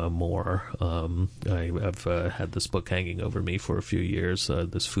them more. I've had this book hanging over me for a few years,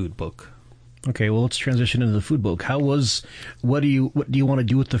 this food book. Okay, well, let's transition into the food book. What do you want to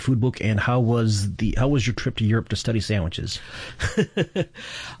do with the food book, and how was your trip to Europe to study sandwiches?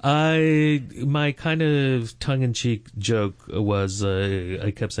 My kind of tongue-in-cheek joke was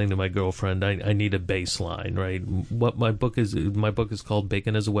I kept saying to my girlfriend, I need a baseline, right? What my book is called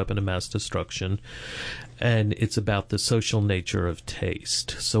Bacon as a Weapon of Mass Destruction, and it's about the social nature of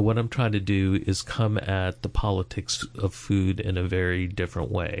taste. So what I'm trying to do is come at the politics of food in a very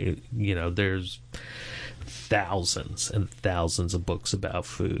different way. There's thousands and thousands of books about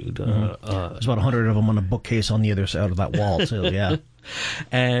food. There's about 100 of them on a bookcase on the other side of that wall, too, yeah.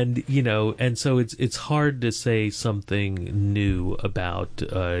 And, you know, and so it's hard to say something new about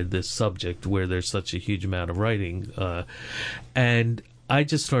this subject where there's such a huge amount of writing. And I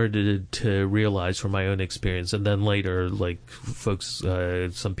just started to realize from my own experience, and then later, like folks,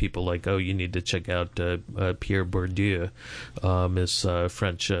 some people like, oh, you need to check out Pierre Bourdieu, this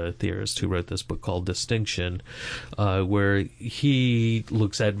French theorist who wrote this book called Distinction, where he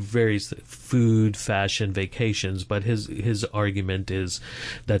looks at various food, fashion, vacations, but his argument is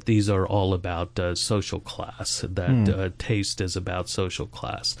that these are all about social class, that taste is about social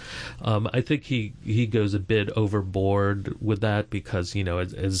class. I think he goes a bit overboard with that because, you know,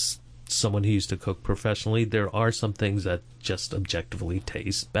 as someone who used to cook professionally, there are some things that just objectively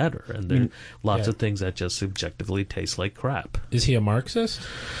taste better, and there are lots of things that just objectively taste like crap. Is he a Marxist?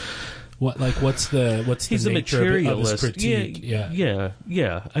 What's the He's a nature materialist. of his critique?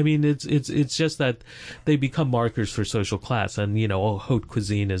 Yeah. I mean, it's just that they become markers for social class, and you know, haute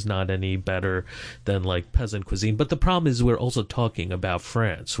cuisine is not any better than like peasant cuisine. But the problem is, we're also talking about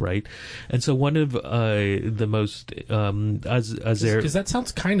France, right? And so one of the most because that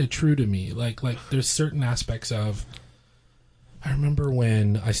sounds kind of true to me. Like there's certain aspects of. I remember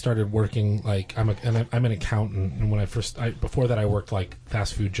when I started working, like, I'm an accountant, and when before that I worked, like,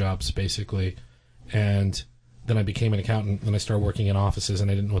 fast food jobs, basically, and then I became an accountant, and I started working in offices, and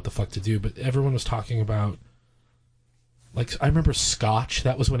I didn't know what the fuck to do, but everyone was talking about, like, I remember Scotch.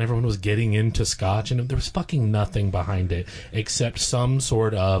 That was when everyone was getting into Scotch, and there was fucking nothing behind it, except some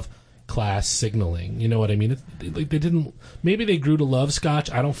sort of class signaling. You know what I mean? Like they didn't. Maybe they grew to love Scotch.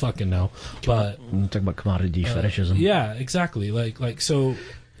 I don't fucking know. But talk about commodity fetishism. Yeah, exactly. Like so.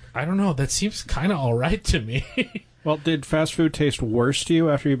 I don't know. That seems kind of all right to me. Well, did fast food taste worse to you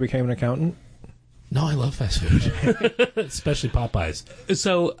after you became an accountant? No, I love fast food, especially Popeyes.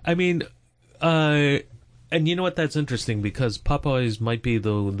 So I mean, and you know what? That's interesting because Popeyes might be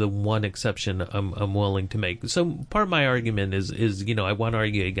the one exception I'm willing to make. So part of my argument is you know, I want to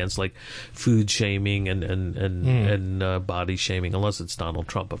argue against like food shaming and body shaming, unless it's Donald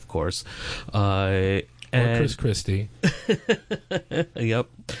Trump, of course. Or Chris Christie. Yep.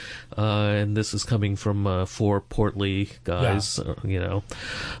 And this is coming from 4 portly guys, you know,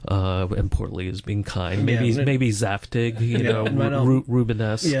 and portly is being kind. Maybe Zaftig, you know,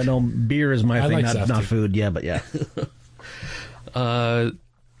 Rubenesque. Yeah, no, beer is my thing, like not food. Yeah, but yeah.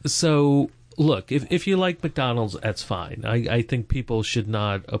 So look, if you like McDonald's, that's fine. I think people should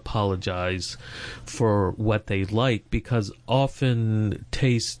not apologize for what they like, because often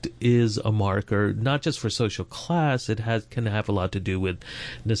taste is a marker, not just for social class. It can have a lot to do with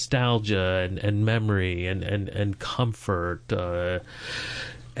nostalgia and memory and comfort.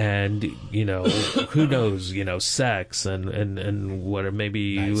 And, you know, who knows, you know, sex and what,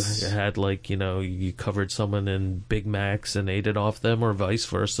 maybe nice. You had, like, you know, you covered someone in Big Macs and ate it off them, or vice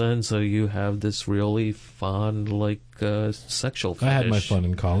versa, and so you have this really fond, like, sexual fetish. I had my fun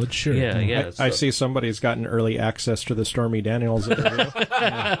in college, sure. Yeah. I see somebody's gotten early access to the Stormy Daniels interview.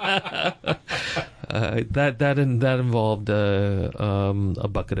 That involved a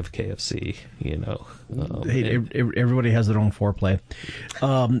bucket of KFC, you know. Everybody has their own foreplay.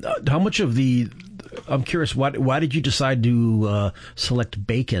 How much of I'm curious, why did you decide to select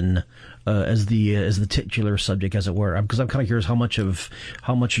bacon as the titular subject, as it were? Because I'm kind of curious how much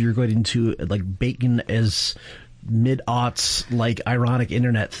you're going into like bacon as mid-aughts, like, ironic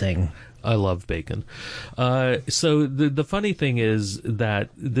internet thing. I love bacon. So the funny thing is that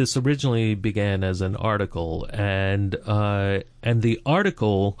this originally began as an article, and the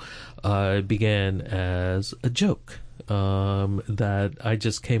article began as a joke. That I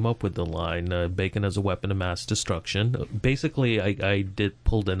just came up with the line, bacon as a weapon of mass destruction. Basically, I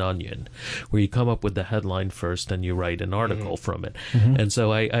pulled an onion, where you come up with the headline first and you write an article from it. Mm-hmm. And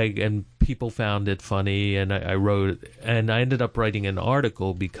so and people found it funny, and I wrote, and I ended up writing an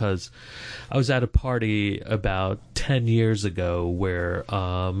article because I was at a party about 10 years ago where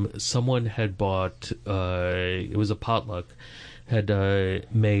someone had bought, it was a potluck, had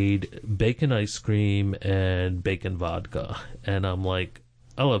made bacon ice cream and bacon vodka. And I'm like,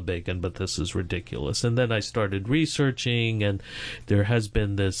 I love bacon, but this is ridiculous. And then I started researching, and there has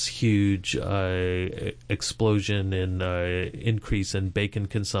been this huge explosion in increase in bacon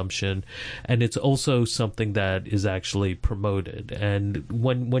consumption, and it's also something that is actually promoted. And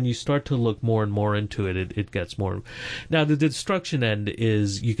when you start to look more and more into it, it gets more. Now, the destruction end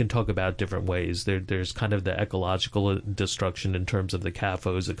is, you can talk about different ways. There's kind of the ecological destruction in terms of the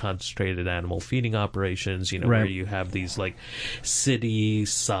CAFOs, the concentrated animal feeding operations, you know, right, where you have these like city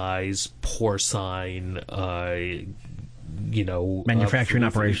size porcine, manufacturing food.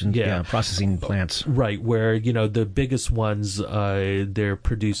 operations, processing plants. Right, where, the biggest ones, they're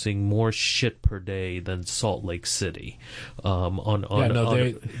producing more shit per day than Salt Lake City.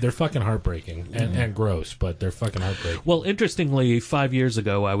 They're fucking heartbreaking and gross, but they're fucking heartbreaking. Well, interestingly, 5 years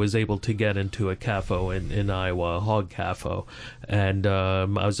ago, I was able to get into a CAFO in Iowa, a hog CAFO, and I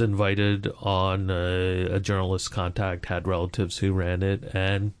was invited on a journalist contact, had relatives who ran it,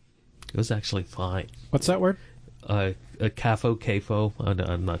 and it was actually fine. What's that word? A CAFO,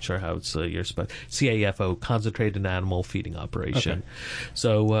 I'm not sure how it's your spell. CAFO, Concentrated Animal Feeding Operation. Okay.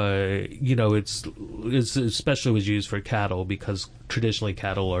 So, it's especially was used for cattle because traditionally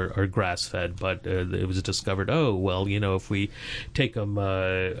cattle are grass fed, but it was discovered, if we take them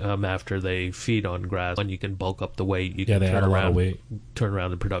after they feed on grass, and you can bulk up the weight, you can turn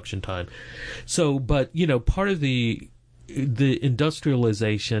around the production time. So, but part of the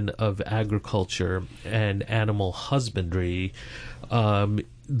industrialization of agriculture and animal husbandry,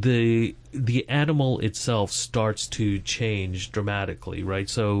 the animal itself starts to change dramatically, right?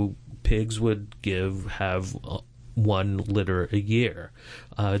 So pigs would have 1 litter a year.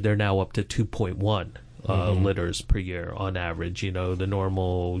 They're now up to 2.1. Litters per year on average. The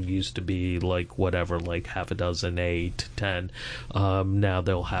normal used to be like half a dozen, 8 to 10. Now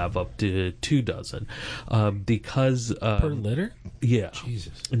they'll have up to 2 dozen. Because per litter? Yeah.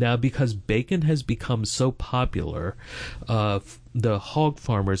 Jesus. Now, because bacon has become so popular, the hog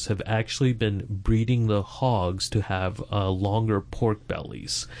farmers have actually been breeding the hogs to have longer pork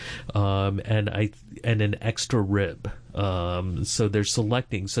bellies, and an extra rib. So they're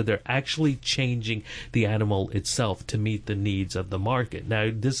selecting. So they're actually changing the animal itself to meet the needs of the market. Now,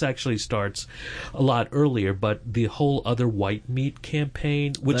 this actually starts a lot earlier, but the whole other white meat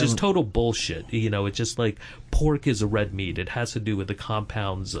campaign, which is total bullshit. It's just like pork is a red meat. It has to do with the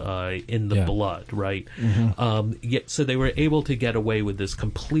compounds in the blood, right? So they were able to get away with this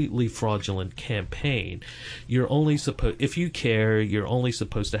completely fraudulent campaign. You're only if you care, you're only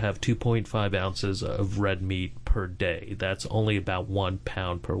supposed to have 2.5 ounces of red meat per day. That's only about 1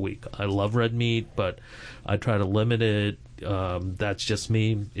 pound per week. I love red meat, but I try to limit it. That's just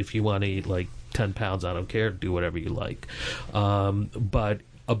me. If you want to eat like 10 pounds, I don't care. Do whatever you like. But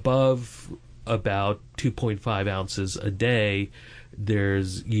above about 2.5 ounces a day,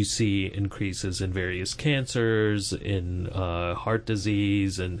 you see increases in various cancers, in heart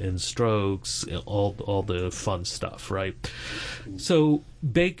disease, and strokes, all the fun stuff, right? So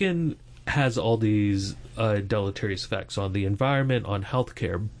bacon has all these deleterious effects on the environment, on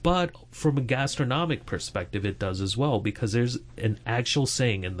healthcare, but from a gastronomic perspective, it does as well, because there's an actual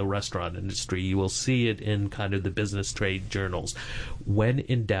saying in the restaurant industry. You will see it in kind of the business trade journals. When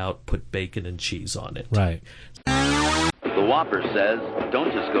in doubt, put bacon and cheese on it. Right. The Whopper says,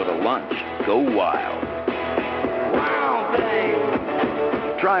 don't just go to lunch, go wild. Wow,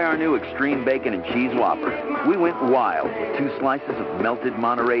 babe! Try our new Extreme Bacon and Cheese Whopper. We went wild with 2 slices of melted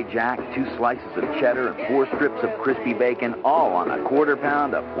Monterey Jack, 2 slices of cheddar, and 4 strips of crispy bacon, all on a 1/4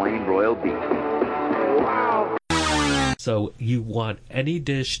 pound of plain broiled beef. Wow! So you want any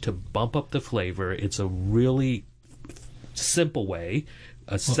dish to bump up the flavor. It's a really simple way.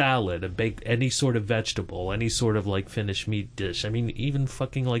 A salad, any sort of vegetable, any sort of like finished meat dish. I mean, even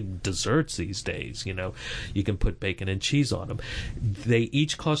fucking like desserts these days, you can put bacon and cheese on them. They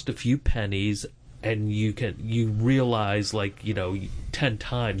each cost a few pennies, and you realize 10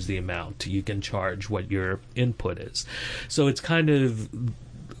 times the amount you can charge what your input is. So it's kind of,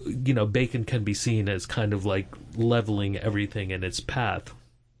 bacon can be seen as kind of like leveling everything in its path.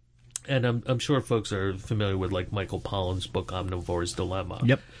 And I'm sure folks are familiar with like Michael Pollan's book Omnivore's Dilemma.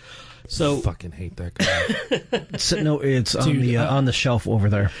 Yep. So fucking hate that guy. It's on the shelf over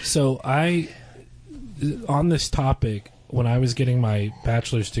there. So on this topic, when I was getting my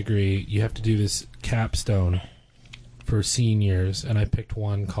bachelor's degree, you have to do this capstone for seniors, and I picked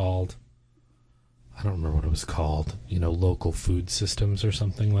one called, I don't remember what it was called, local food systems or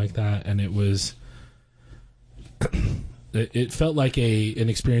something like that, and it was. It felt like an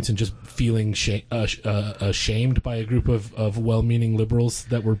experience in just feeling ashamed by a group of well-meaning liberals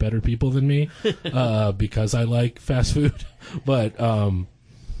that were better people than me because I like fast food. But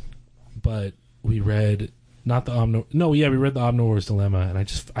we read we read the Omnivore's Dilemma, and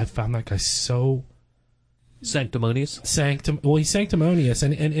I found that guy so sanctimonious. He's sanctimonious,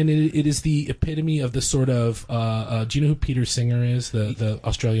 and it is the epitome of the sort of. Do you know who Peter Singer is, the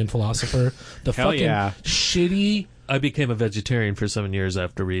Australian philosopher? The Hell fucking yeah. shitty. I became a vegetarian for 7 years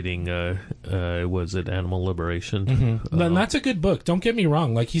after reading, was it Animal Liberation? Mm-hmm. And that's a good book. Don't get me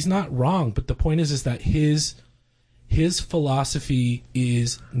wrong. Like, he's not wrong, but the point is that his his philosophy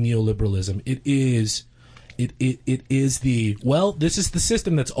is neoliberalism. It is the, well, this is the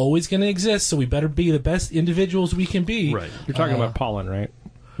system that's always going to exist, so we better be the best individuals we can be. Right. You're talking about Pollan, right?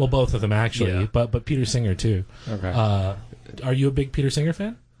 Well, both of them actually, Yeah. but Peter Singer too. Okay. Are you a big Peter Singer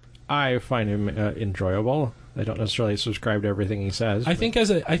fan? I find him enjoyable. I don't necessarily subscribe to everything he says. I think as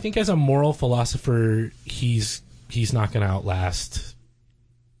a moral philosopher, he's not going to outlast.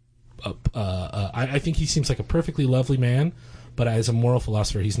 I think he seems like a perfectly lovely man, but as a moral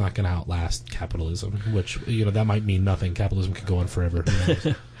philosopher, he's not going to outlast capitalism. Which that might mean nothing. Capitalism could go on forever. Who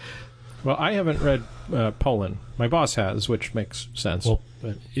knows? Well, I haven't read Poland. My boss has, which makes sense. Well,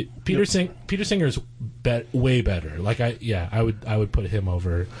 but Peter Singer's way better. Like I would put him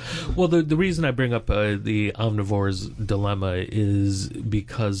over. Well, the reason I bring up the omnivore's dilemma is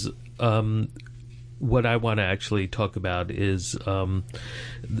because what I want to actually talk about is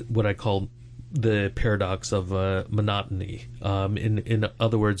what I call the paradox of monotony. In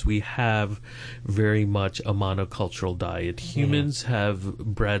other words, we have very much a monocultural diet. Humans have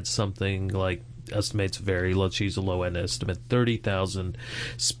bred something like, estimates vary, let's use a low-end estimate, 30,000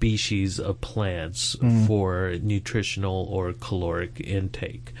 species of plants for nutritional or caloric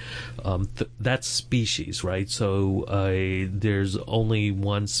intake. That's species, right? So there's only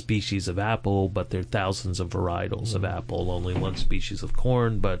one species of apple, but there are thousands of varietals of apple. Only one species of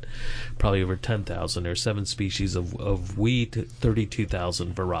corn, but probably over 10,000. There are 7 species of wheat,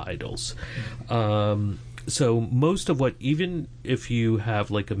 32,000 varietals. So most of what, even if you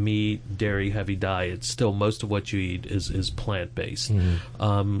have like a meat, dairy heavy diet, still most of what you eat is plant-based.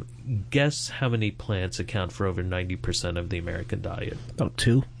 Guess how many plants account for over 90% of the American diet? About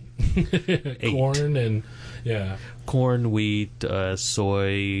 2. 8. Corn and Corn, wheat,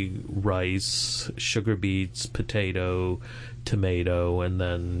 soy, rice, sugar beets, potato, tomato, and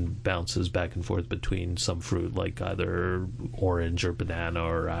then bounces back and forth between some fruit like either orange or banana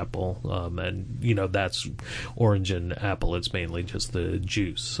or apple. And that's orange and apple. It's mainly just the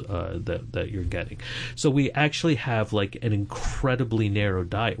juice that you're getting. So we actually have like an incredibly narrow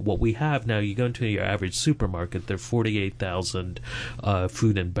diet. What we have now, you go into your average supermarket, there are 48,000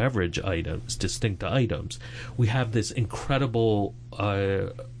 food and beverage items, distinct items. We have this incredible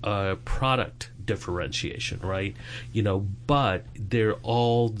product differentiation, right? But they're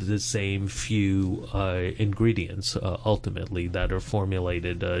all the same few ingredients ultimately that are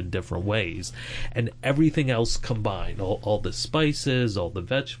formulated different ways, and everything else combined, all the spices, all the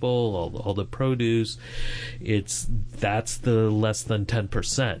vegetable, all the produce, that's the less than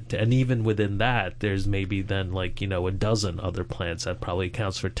 10%, and even within that, there's maybe then like a dozen other plants that probably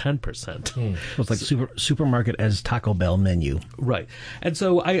accounts for 10%. So it's like supermarket as Taco Bell menu, right? And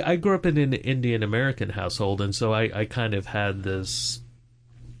so I grew up in an Indian American household, and so I kind of had this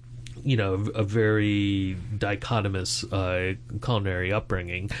a very dichotomous culinary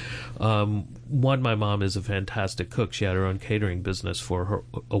upbringing. One, my mom is a fantastic cook. She had her own catering business for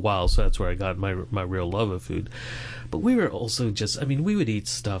a while, so that's where I got my real love of food. But we were also we would eat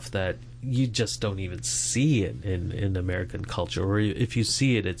stuff that you just don't even see it in American culture, or if you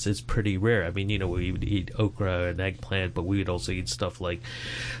see it, it's pretty rare. We would eat okra and eggplant, but we would also eat stuff like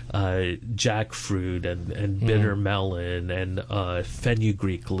jackfruit and bitter melon and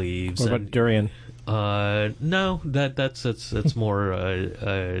fenugreek leaves. What about durian? No, that's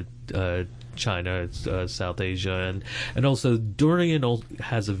more China, South Asia, and also durian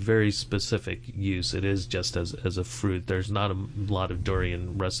has a very specific use. It is just as a fruit. There's not a lot of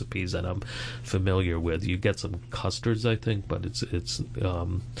durian recipes that I'm familiar with. You get some custards, I think, but it's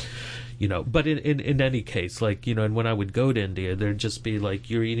but in any case, and when I would go to India, there'd just be like,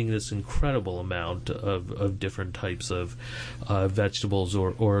 you're eating this incredible amount of different types of vegetables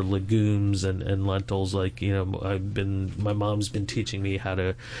or legumes and lentils. My mom's been teaching me how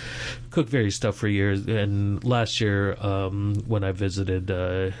to cook various stuff for years, and last year when I visited,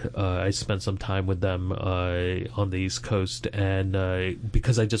 I spent some time with them on the East Coast, and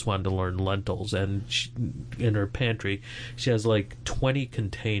because I just wanted to learn lentils, and in her pantry she has like 20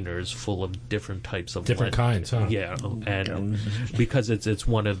 containers full of different types of different kinds, huh? Yeah, and because it's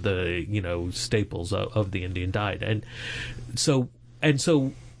one of the staples of the Indian diet, and so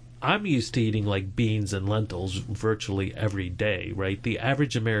I'm used to eating like beans and lentils virtually every day, right? The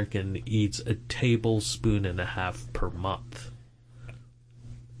average American eats a tablespoon and a half per month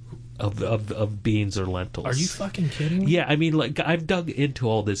of beans or lentils. Are you fucking kidding me? Yeah, I've dug into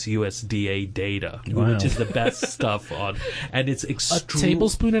all this USDA data, which is the best stuff on, and it's a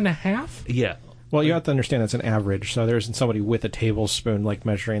tablespoon and a half. Yeah. Well, you have to understand that's an average, so there isn't somebody with a tablespoon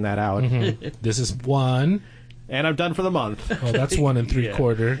measuring that out. This is 1 And I'm done for the month. Well, that's 1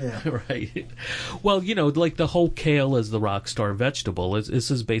 3/4. Right. Well, like the whole kale as the rock star vegetable.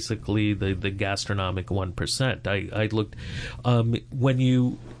 This is basically the gastronomic 1%. I looked when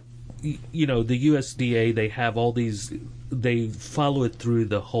the USDA, they have all these. They follow it through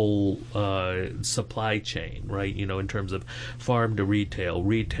the whole supply chain, right? In terms of farm to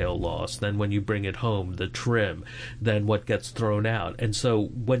retail loss, then when you bring it home, the trim, then what gets thrown out. And so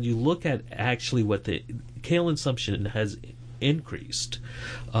when you look at actually what the kale consumption has increased,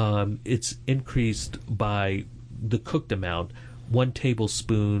 it's increased by the cooked amount, 1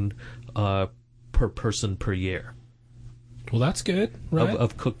 tablespoon per person per year. Well, that's good, right?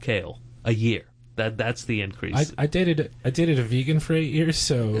 Of cooked kale a year. That's the increase. I dated a vegan for 8 years,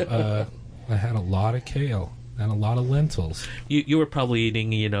 so I had a lot of kale and a lot of lentils. You were probably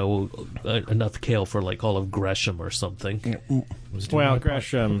eating, enough kale for like all of Gresham or something. Well,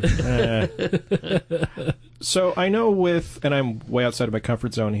 Gresham. So I know and I'm way outside of my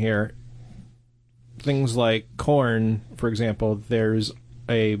comfort zone here, things like corn, for example, there's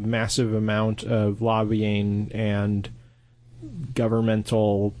a massive amount of lobbying and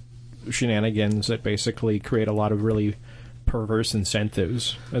governmental shenanigans that basically create a lot of really perverse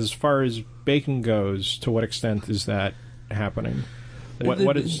incentives. As far as bacon goes, to what extent is that happening?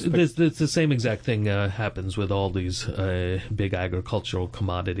 What is the same exact thing happens with all these big agricultural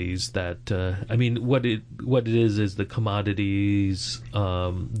commodities. That what it is the commodities,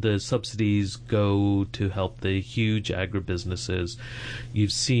 the subsidies go to help the huge agribusinesses.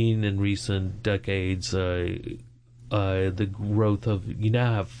 You've seen in recent decades the growth of, you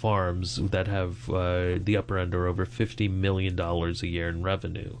now have farms that have the upper end are over $50 million a year in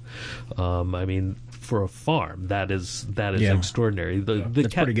revenue. For a farm, that is extraordinary.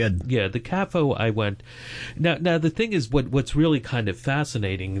 That's pretty good. Yeah, the CAFO I went. Now the thing is, what's really kind of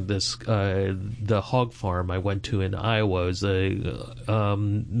fascinating, the hog farm I went to in Iowa is a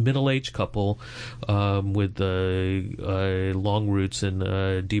middle-aged couple with long roots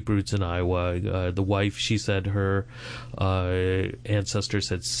and deep roots in Iowa. The wife, she said her ancestors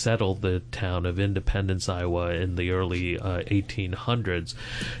had settled the town of Independence, Iowa in the early 1800s,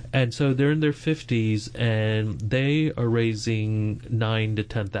 and so they're in their 50s and they are raising 9,000 to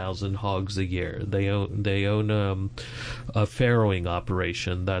 10,000 hogs a year. They own a farrowing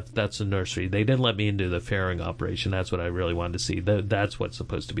operation. That's a nursery. They didn't let me into the farrowing operation. That's what I really wanted to see. That's what's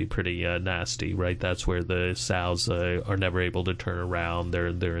supposed to be pretty nasty, right? That's where the sows are never able to turn around.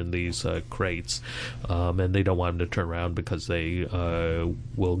 They're in these crates, and they don't want them to turn around because they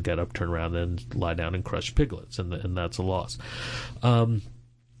will get up, turn around, and lie down and crush piglets, and that's a loss.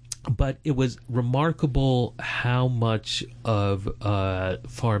 But it was remarkable how much of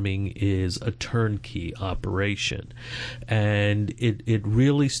farming is a turnkey operation. And it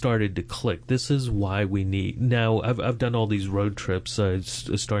really started to click. This is why we need... Now, I've done all these road trips,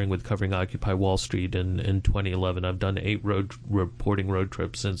 starting with covering Occupy Wall Street in 2011. I've done 8 reporting road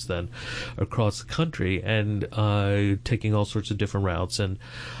trips since then across the country, and taking all sorts of different routes. And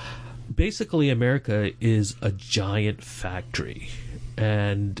basically, America is a giant factory.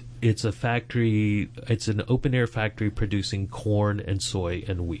 And it's a factory, it's an open-air factory producing corn and soy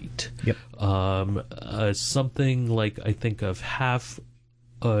and wheat. Yep. Something like, I think of half...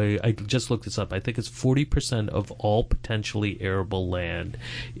 I just looked this up. I think it's 40% of all potentially arable land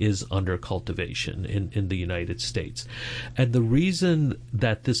is under cultivation in the United States. And the reason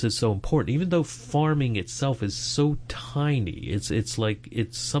that this is so important, even though farming itself is so tiny, it's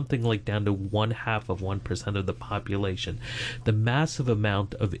something like down to 0.5% of the population. The massive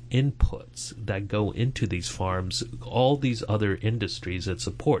amount of inputs that go into these farms, all these other industries it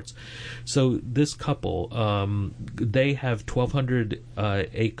supports. So this couple, they have 1,200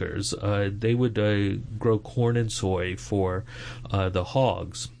 acres. They would grow corn and soy for the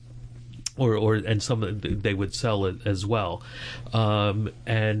hogs, and some they would sell it as well.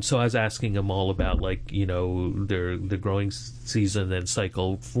 And so I was asking them all about the growing season and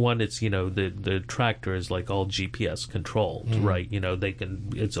cycle. For one, it's the tractor is like all GPS controlled, right? They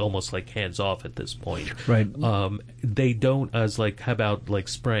can. It's almost like hands off at this point, right? They don't. As how about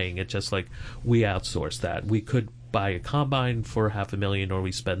spraying? It's just we outsource that. We could buy a combine for $500,000, or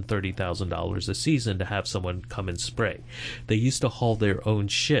we spend $30,000 a season to have someone come and spray. They used to haul their own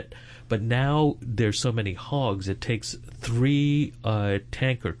shit, but now there's so many hogs, it takes 3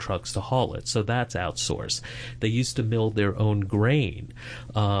 tanker trucks to haul it, so that's outsourced. They used to mill their own grain,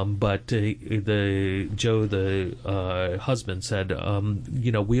 but the husband said,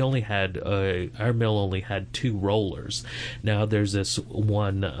 we only had our mill only had 2 rollers. Now there's this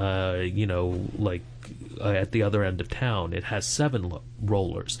one, at the other end of town, it has 7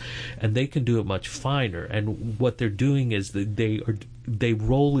 rollers, and they can do it much finer. And what they're doing is that they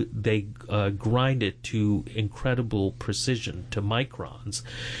grind it to incredible precision, to microns,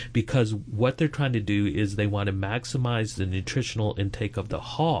 because what they're trying to do is they want to maximize the nutritional intake of the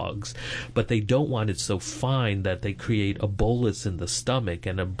hogs, but they don't want it so fine that they create a bolus in the stomach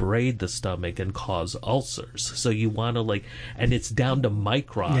and abrade the stomach and cause ulcers. So you want to and it's down to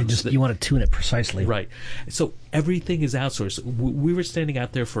microns. You want to tune it precisely. Right. So everything is outsourced. We were standing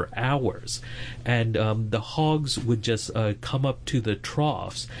out there for hours, and the hogs would just come up to the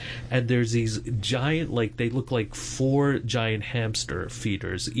troughs, and there's these giant, they look like 4 giant hamster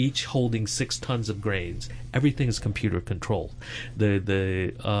feeders, each holding 6 tons of grains. Everything is computer controlled.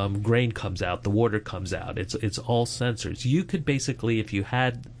 The grain comes out, the water comes out. It's all sensors. You could basically, if you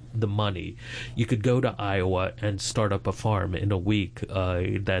had the money, you could go to Iowa and start up a farm in a week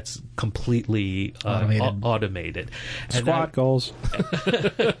that's completely automated. Squat goals.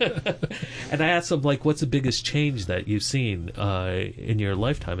 And I asked them, what's the biggest change that you've seen in your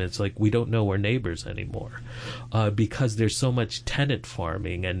lifetime? And it's we don't know we're neighbors anymore because there's so much tenant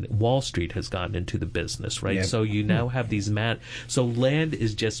farming, and Wall Street has gotten into the business, right? Yeah. So you now have these so land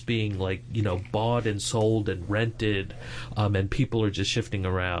is just being bought and sold and rented, and people are just shifting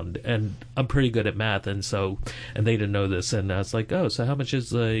around. And I'm pretty good at math, and they didn't know this, and I was like, oh, so how much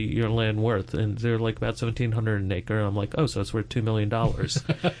is your land worth? And they're about $1,700 an acre. And I'm like, oh, so it's worth $2 million.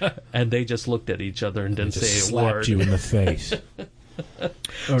 And they just looked at each other and didn't say a word. Slapped you in the face.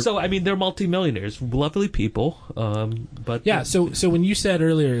 So I mean, they're multimillionaires, lovely people, but Yeah. So when you said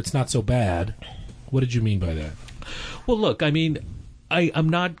earlier it's not so bad, what did you mean by that? well, look, I mean, I'm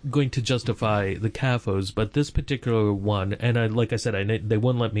not going to justify the CAFOs, but this particular one, and like I said, they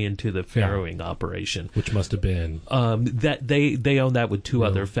wouldn't let me into the farrowing operation, Which must have been that they own that with 2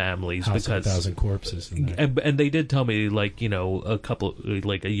 other families House of because 1,000 Corpses. In there. and they did tell me a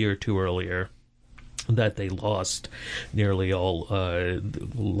year or 2 earlier that they lost nearly all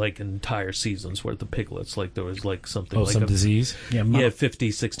entire seasons worth of piglets. There was something some disease. Yeah,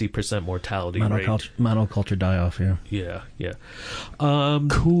 50-60% mortality rate. Monoculture die-off, yeah. Yeah.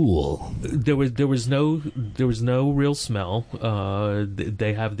 Cool. There was no real smell.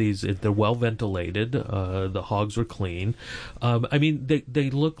 They have these. They're well ventilated. The hogs were clean. I mean,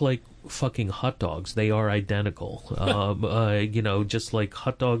 they look like fucking hot dogs. They are identical. Just like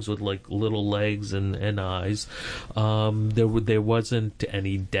hot dogs with little legs and eyes. There wasn't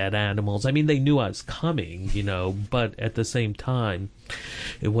any dead animals. I mean, they knew I was coming, but at the same time,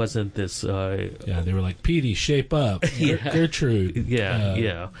 it wasn't this. Yeah, they were like, Petey, shape up. Gertrude.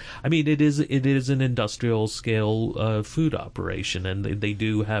 Yeah. I mean, it is an industrial scale food operation, and they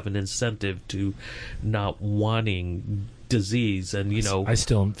do have an incentive to not wanting disease, and I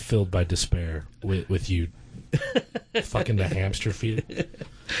still am filled by despair with you fucking the hamster feed.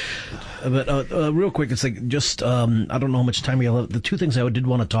 But real quick, it's just I don't know how much time we have. The 2 things I did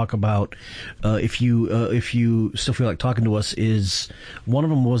want to talk about, if you still feel like talking to us, is one of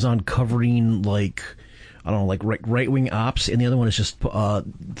them was on covering right wing ops, and the other one is just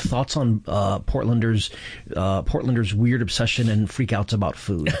thoughts on Portlanders' weird obsession and freakouts about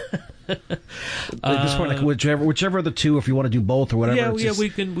food. At this point, whichever of the 2, if you want to do both or whatever. Yeah, we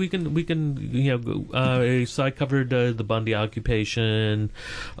can. So I covered the Bundy occupation,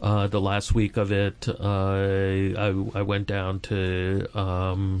 the last week of it. I went down to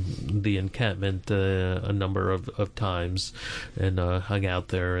the encampment a number of times and hung out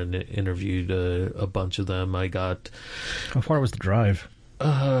there and interviewed a bunch of them. How far was the drive?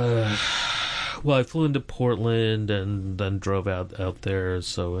 Well, I flew into Portland and then drove out there,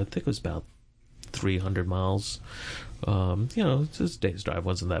 so I think it was about 300 miles. This day's drive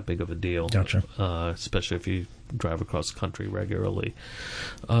wasn't that big of a deal. Gotcha. Especially if you drive across the country regularly.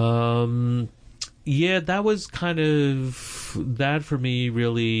 That was kind of that for me.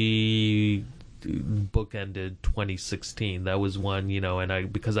 Really bookended 2016. That was one,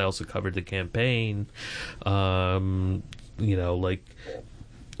 and because I also covered the campaign.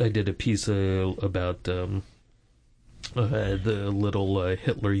 I did a piece about the little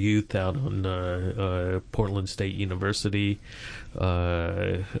Hitler Youth out on Portland State University.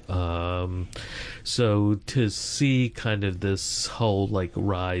 So to see kind of this whole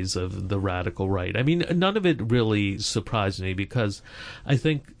rise of the radical right, I mean, none of it really surprised me because I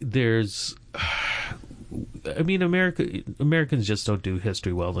think there's. I mean, Americans just don't do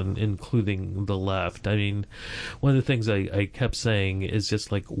history well, including the left. I mean, one of the things I kept saying is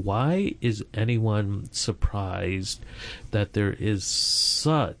just why is anyone surprised that there is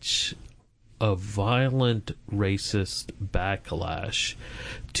such a violent racist backlash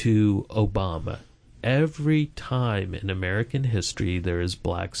to Obama? every time in American history there is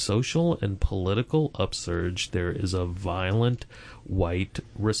black social and political upsurge, there is a violent white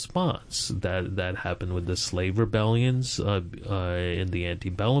response. That happened with the slave rebellions in the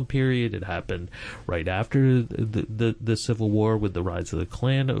antebellum period. It happened right after the Civil War with the rise of the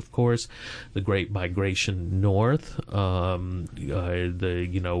Klan, of course, the Great Migration North, during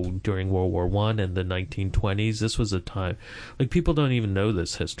World War I and the 1920s. This was a time, like, people don't even know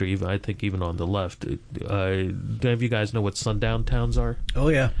this history. I think even on the left. Do any of you guys know what sundown towns are? Oh,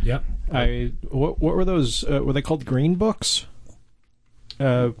 yeah. Yep. What were those? Were they called green books?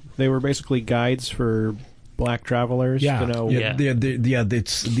 They were basically guides for black travelers to know.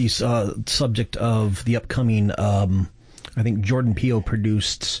 It's the subject of the upcoming. I think Jordan Peele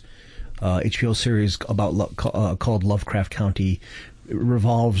produced HBO series about called Lovecraft County. It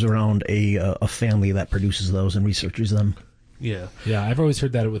revolves around a family that produces those and researches them. Yeah. Yeah, I've always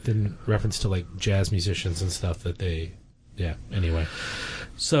heard that within reference to like jazz musicians and stuff that they. Yeah. Anyway.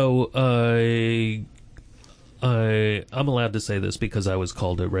 So I'm allowed to say this because I was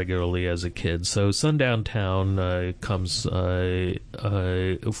called it regularly as a kid. So Sundown Town comes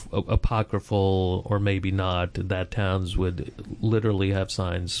apocryphal, or maybe not, that towns would literally have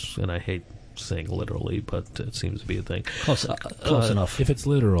signs, and I hate saying literally, but it seems to be a thing. Close enough. If it's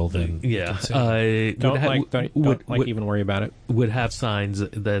literal, then yeah. Don't even worry about it. Would have signs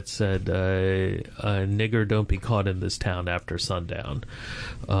that said, "Nigger, don't be caught in this town after sundown."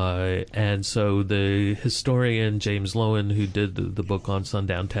 And so the historian James Loewen, who did the book on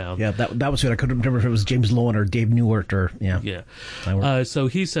Sundown Town, that was good. I couldn't remember if it was James Loewen or Dave Newart or so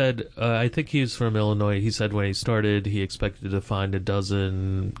he said, I think he's from Illinois. He said when he started, he expected to find a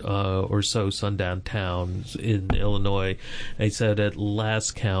dozen or so sundown towns in Illinois. And he said at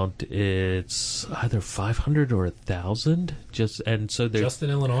last count, it's either 500 or 1,000. Just in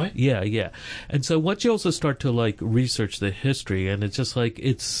Illinois. Yeah. And so once you also start to like research the history, and it's just like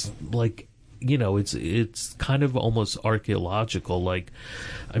it's kind of almost archaeological. Like,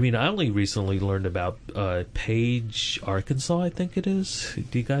 I mean, I only recently learned about Page, Arkansas, I think it is.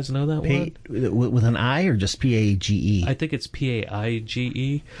 Do you guys know that one? With an I or just P-A-G-E? I think it's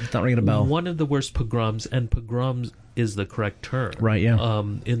P-A-I-G-E. It's not ringing a bell. One of the worst pogroms, and pogroms is the correct term. Right, yeah.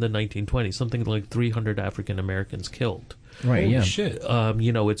 In the 1920s, something like 300 African Americans killed. Right, Holy yeah. shit.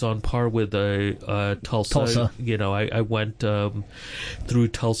 It's on par with Tulsa. I went through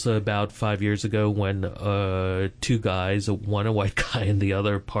Tulsa about 5 years ago when two guys, one a white guy and the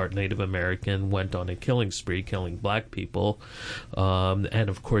other part Native American, went on a killing spree, killing black people. And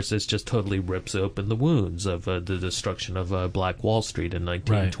of course, this just totally rips open the wounds of the destruction of Black Wall Street in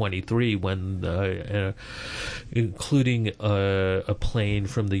 1923, when including a plane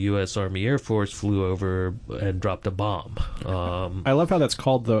from the U.S. Army Air Force flew over and dropped a bomb. I love how that's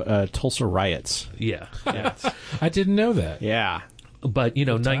called the Tulsa riots. Yeah. I didn't know that. Yeah. But,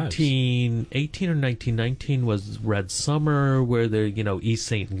 1918 or 1919 was Red Summer, where East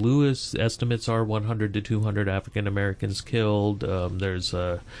St. Louis estimates are 100 to 200 African Americans killed. There's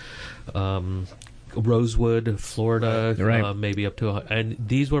Rosewood, Florida, right. Maybe up to, and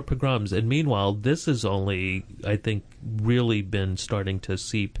these were pogroms. And meanwhile, this has only, I think, really been starting to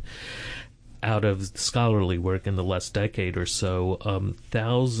seep out of scholarly work in the last decade or so.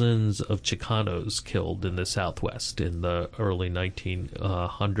 Thousands of Chicanos killed in the Southwest in the early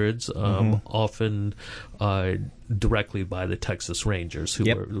 1900s, often directly by the Texas Rangers,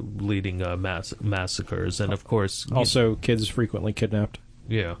 who were leading massacres. And of course, also kids frequently kidnapped.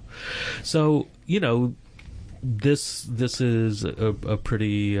 Yeah. So, this is a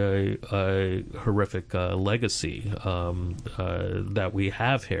pretty horrific legacy that we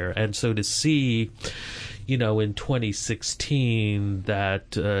have here. And so to see, in 2016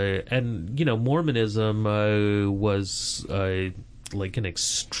 that, Mormonism was like an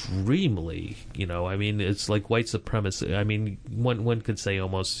extremely, it's like white supremacy. I mean, one could say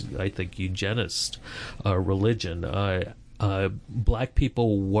almost, I think, eugenist religion. Black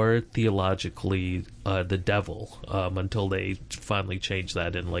people were theologically the devil until they finally changed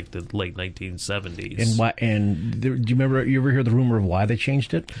that in like the late 1970s. Do you remember? You ever hear the rumor of why they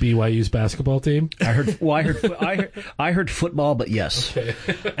changed it? BYU's basketball team. I heard football, but yes. Okay.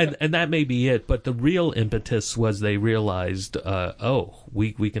 and that may be it. But the real impetus was they realized,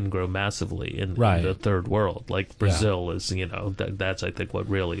 we can grow massively in the third world, like Brazil is. That's I think what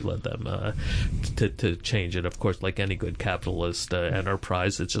really led them to change it. Of course, like any good capitalist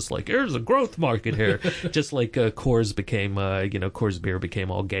enterprise, it's just like here's a growth market here. Just like Coors became, Coors beer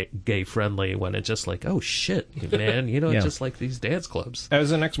became all gay friendly when it's just like, oh shit, man, just like these dance clubs.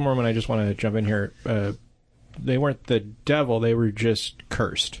 As an ex-Mormon, I just want to jump in here. They weren't the devil; they were just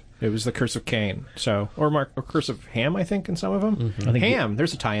cursed. It was the Curse of Cain. So, or Curse of Ham, I think, in some of them. I think Ham.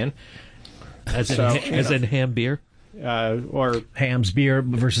 There's a tie-in. As in ham beer? Or Ham's beer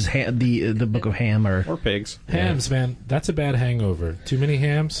versus the Book of Ham, or pigs. Hams, man, that's a bad hangover. Too many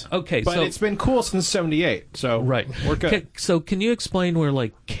hams. Okay, But so it's been cool since '78. So right. we're good. So can you explain where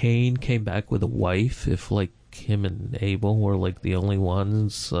like Cain came back with a wife? If like him and Abel were like the only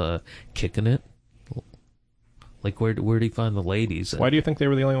ones kicking it, like where did he find the ladies? Why do you think they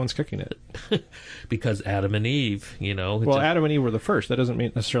were the only ones kicking it? Because Adam and Eve, Well, Adam and Eve were the first. That doesn't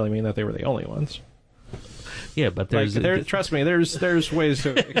necessarily mean that they were the only ones. Yeah, but there's trust me, there's ways to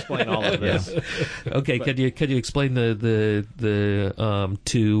explain all of this. Okay, could you explain the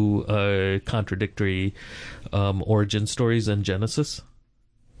two contradictory origin stories in Genesis?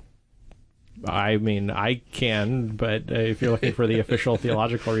 I mean, I can, but if you're looking for the official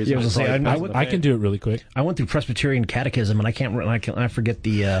theological reason, I can do it really quick. I went through Presbyterian catechism, and I forget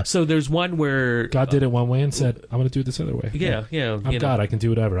the. So there's one where God did it one way and said, "I'm going to do it this other way." Yeah. I'm God. I can do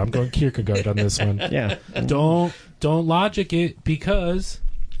whatever. I'm going Kierkegaard on this one. Yeah. Don't logic it, because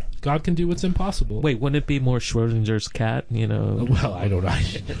God can do what's impossible. Wait, wouldn't it be more Schrodinger's cat? Well, I don't know.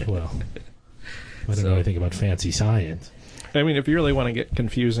 I don't know anything about fancy science. I mean, if you really want to get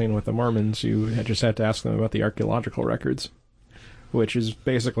confusing with the Mormons, you just have to ask them about the archaeological records, which is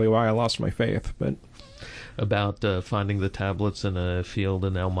basically why I lost my faith. But about finding the tablets in a field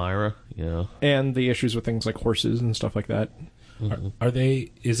in Elmira, and the issues with things like horses and stuff like that. Mm-hmm. Are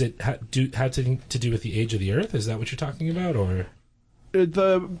they? Is it had to do with the age of the Earth? Is that what you're talking about, or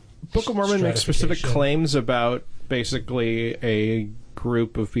the Book of Mormon makes specific claims about basically a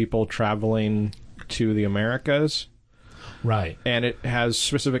group of people traveling to the Americas? Right. And it has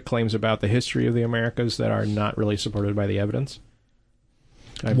specific claims about the history of the Americas that are not really supported by the evidence.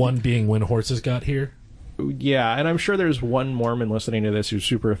 One being when horses got here? Yeah, and I'm sure there's one Mormon listening to this who's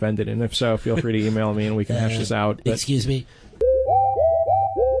super offended, and if so, feel free to email me and we can hash this out. But, excuse me.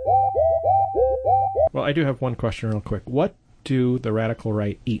 well, I do have one question real quick. What do the radical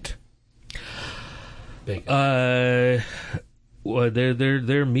right eat? Bacon. Well,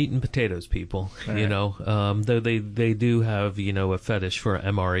 they're meat and potatoes people, though they do have, a fetish for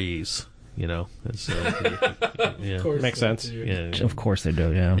MREs, So, Of course makes sense. Yeah. Of course they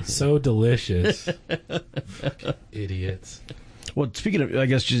do, yeah. It's so delicious. Idiots. Well, speaking of, I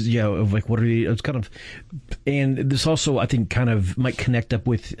guess, just, of like, what are you, it's kind of, and this also, I think, kind of might connect up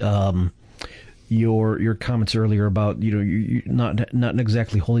with, your comments earlier about you not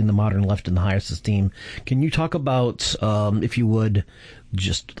exactly holding the modern left in the highest esteem. Can you talk about, if you would,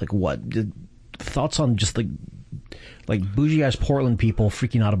 just like what thoughts on just like bougie ass Portland people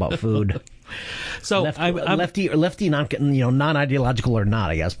freaking out about food? So lefty, not non-ideological or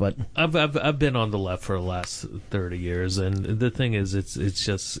not, I guess, but I've been on the left for the last 30 years, and the thing is,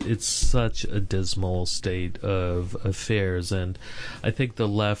 it's such a dismal state of affairs, and I think the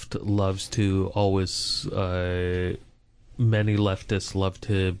left loves to always. Many leftists love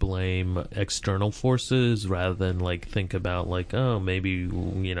to blame external forces rather than think about maybe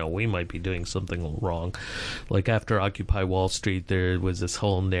we might be doing something wrong. Like after Occupy Wall Street, there was this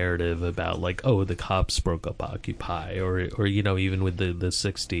whole narrative about the cops broke up Occupy, or even with the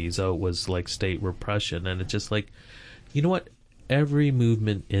 60s, it was state repression, and it's just what? Every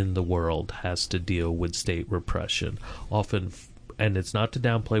movement in the world has to deal with state repression, often. And it's not to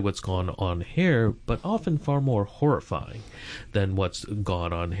downplay what's gone on here, but often far more horrifying than what's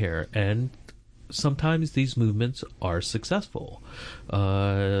gone on here. And sometimes these movements are successful,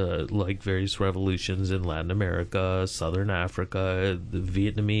 like various revolutions in Latin America, Southern Africa, the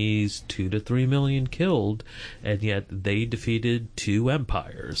Vietnamese, 2 to 3 million killed, and yet they defeated 2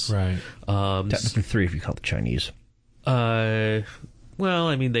 empires. Right. Technically 3 if you count the Chinese. Well,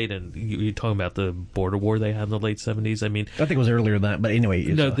 I mean, they didn't. You're talking about the border war they had in the late 70s. I mean, I think it was earlier than that, but anyway.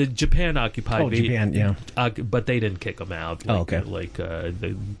 No, the Japan occupied. Oh, Japan, yeah. But they didn't kick them out. Okay.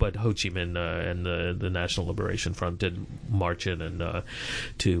 But Ho Chi Minh and the National Liberation Front did march in and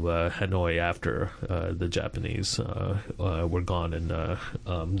to Hanoi after the Japanese were gone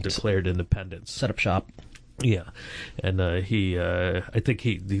and declared independence. Set up shop. Yeah, and I think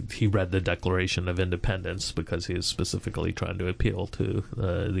he read the Declaration of Independence because he was specifically trying to appeal to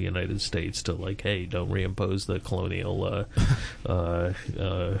the United States to hey, don't reimpose the colonial,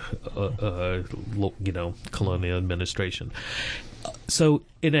 colonial administration. So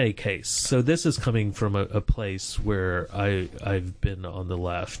in any case, so this is coming from a place where I've been on the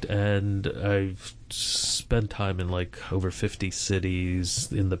left, and I've spent time in over 50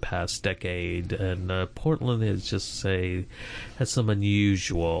 cities in the past decade, and Portland has some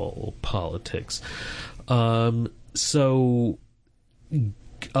unusual politics. So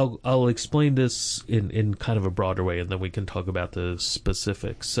I'll explain this in kind of a broader way, and then we can talk about the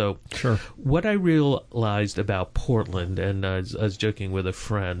specifics. So, Sure. What I realized about Portland, and I was joking with a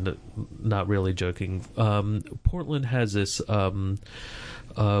friend, not really joking. Portland has this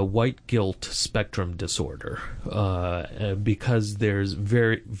white guilt spectrum disorder because there's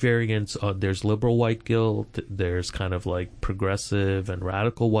variants. There's liberal white guilt. There's kind of like progressive and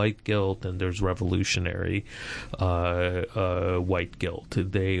radical white guilt, and there's revolutionary white guilt.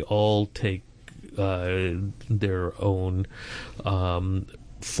 They all take their own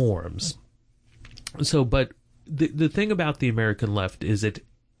forms. So, but the thing about the American left is it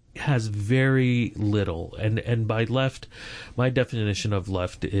has very little, and by left, my definition of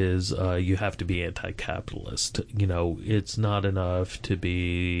left is you have to be anti-capitalist. It's not enough to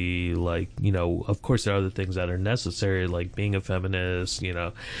be like, of course there are other things that are necessary, like being a feminist,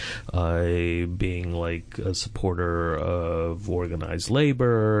 being like a supporter of organized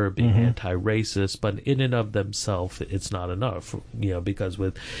labor, being anti-racist, but in and of themselves it's not enough, because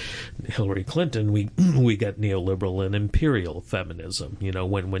with Hillary Clinton we get neoliberal and imperial feminism,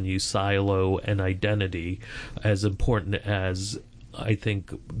 when you silo an identity, as important as I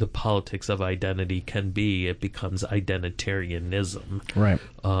think the politics of identity can be, it becomes identitarianism. Right.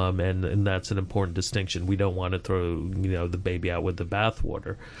 And that's an important distinction. We don't want to throw, the baby out with the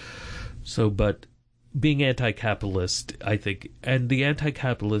bathwater. So, but being anti-capitalist, I think, and the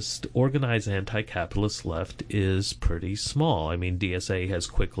organized anti-capitalist left is pretty small. I mean, DSA has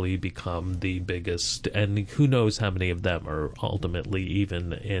quickly become the biggest, and who knows how many of them are ultimately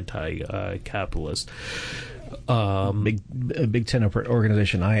even anti-capitalist. Big tenor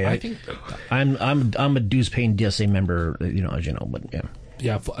organization. I think I'm a dues paying DSA member, as you know, but yeah.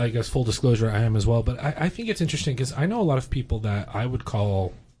 Yeah, I guess full disclosure, I am as well. But I think it's interesting because I know a lot of people that I would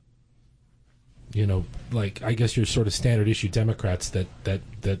call, like, I guess your sort of standard issue Democrats that at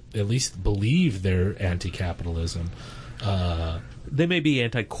least believe they're anti-capitalism. They may be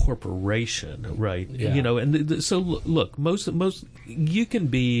anti-corporation, right? Yeah. So look, most you can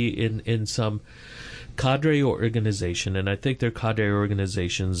be in some cadre organization, and I think there are cadre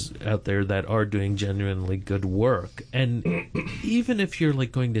organizations out there that are doing genuinely good work. And even if you're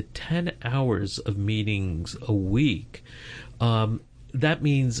like going to 10 hours of meetings a week, that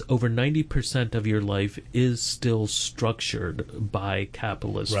means over 90% of your life is still structured by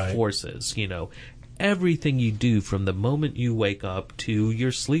capitalist forces. Everything you do from the moment you wake up to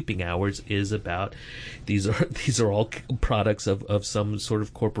your sleeping hours is about these are all products of some sort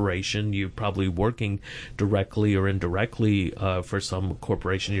of corporation. You're probably working directly or indirectly for some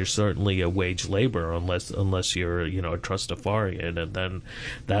corporation. You're certainly a wage laborer unless you're a trustafarian, and then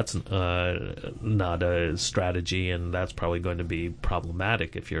that's not a strategy, and that's probably going to be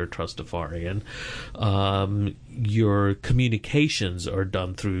problematic if you're a trustafarian. Your communications are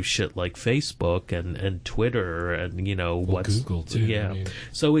done through shit like Facebook and Twitter and what's Google too. Yeah, I mean.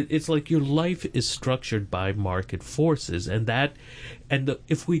 So it's like your life is structured by market forces,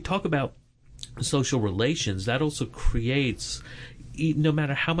 if we talk about social relations, that also creates. No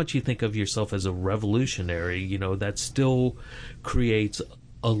matter how much you think of yourself as a revolutionary, that still creates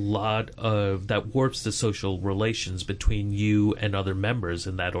a lot of that warps the social relations between you and other members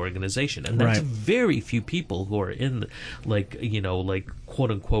in that organization, and that's very few people who are in like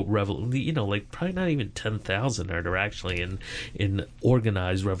quote unquote like probably not even 10,000 are actually in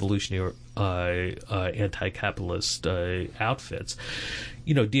organized revolutionary anti-capitalist outfits.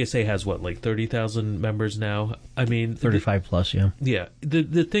 DSA has what, like 30,000 members now? I mean, 35 plus, yeah. Yeah.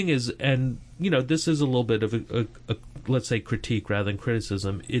 The thing is, and this is a little bit of a let's say critique rather than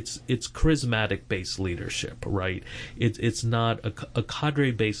criticism. It's charismatic based leadership, right? It's not a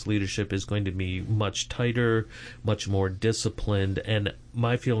cadre based leadership is going to be much tighter, much more disciplined, and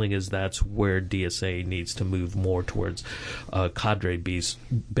my feeling is that's where DSA needs to move more towards cadre base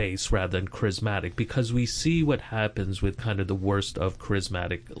rather than charismatic, because we see what happens with kind of the worst of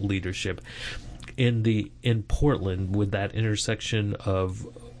charismatic leadership in Portland, with that intersection of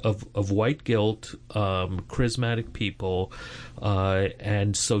white guilt, charismatic people,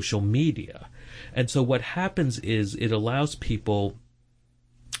 and social media. And so what happens is it allows people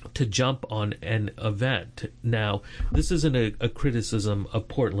to jump on an event. Now, this isn't a criticism of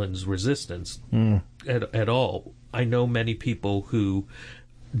Portland's resistance at all. I know many people who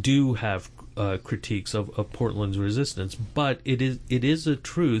do have critiques of Portland's resistance, but it is a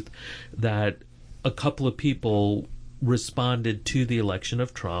truth that a couple of people responded to the election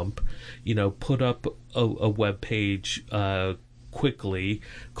of Trump, put up a web page quickly,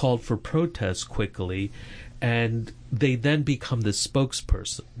 called for protests quickly, And they then become the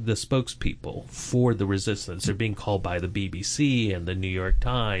spokespeople for the resistance. They're being called by the BBC and the New York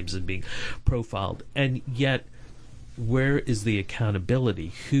Times and being profiled. And yet, where is the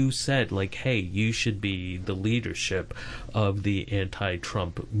accountability? Who said, like, hey, you should be the leadership of the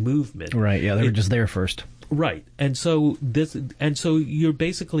anti-Trump movement? Right, yeah, they were just there first. Right. And so you're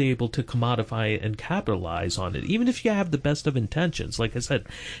basically able to commodify and capitalize on it, even if you have the best of intentions. Like I said,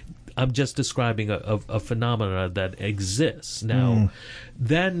 I'm just describing a phenomena that exists. Now,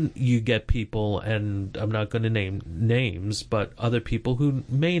 then you get people, and I'm not going to name names, but other people who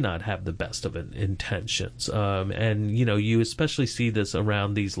may not have the best of intentions. And, you know, you especially see this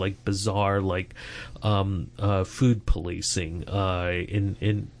around these, like, bizarre, like, food policing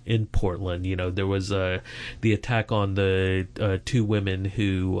in Portland. You know, there was the attack on the two women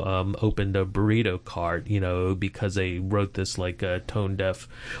who opened a burrito cart, you know, because they wrote this, like, tone deaf,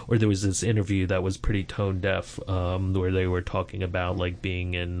 or there was this interview that was pretty tone deaf, where they were talking about, like,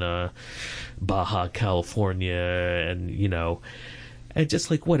 being in Baja California, and, you know, and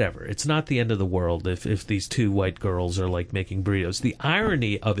just, like, whatever. It's not the end of the world if these two white girls are, like, making burritos. The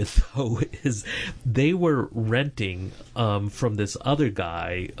irony of it, though, is they were renting from this other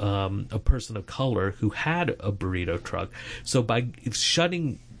guy, a person of color who had a burrito truck. So by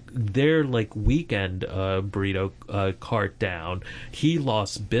shutting their, like, weekend burrito cart down, he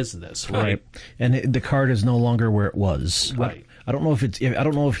lost business, right? And the cart is no longer where it was. Right. I don't know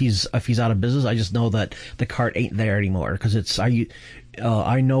if he's out of business. I just know that the cart ain't there anymore, because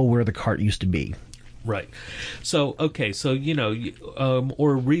I know where the cart used to be. Right. So, okay, so, you know,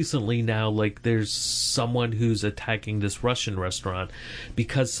 or recently now, like, there's someone who's attacking this Russian restaurant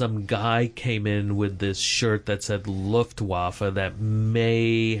because some guy came in with this shirt that said Luftwaffe that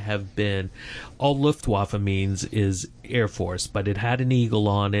may have been, all Luftwaffe means is Air Force, but it had an eagle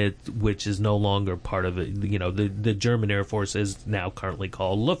on it, which is no longer part of it. You know, the German Air Force is now currently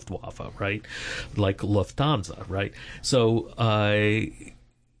called Luftwaffe, right? Like Lufthansa, right? So,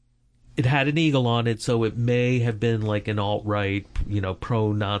 it had an eagle on it, so it may have been like an alt-right, you know,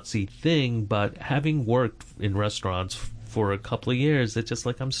 pro-Nazi thing, but having worked in restaurants for a couple of years, it's just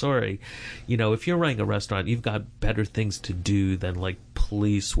like, I'm sorry, you know, if you're running a restaurant, you've got better things to do than, like,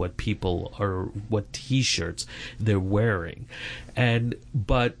 police what people are, what t-shirts they're wearing.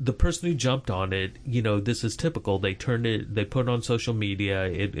 But the person who jumped on it, you know, this is typical. They put it on social media.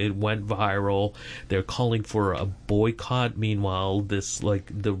 It went viral. They're calling for a boycott. Meanwhile, this,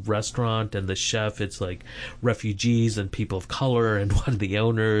 like, the restaurant and the chef, it's like refugees and people of color, and one of the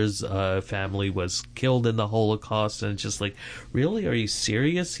owners' family was killed in the Holocaust. And it's just like, really? Are you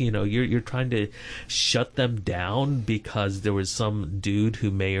serious? You know, you're trying to shut them down because there was some dude who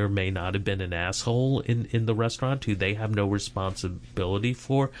may or may not have been an asshole in the restaurant who they have no responsibility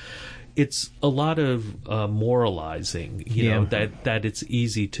for. It's a lot of moralizing, you know, that it's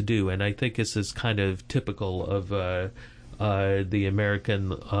easy to do. And I think this is kind of typical of the American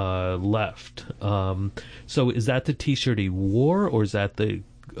left. So is that the t-shirt he wore, or is that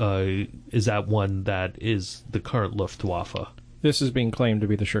one that is the current Luftwaffe? This is being claimed to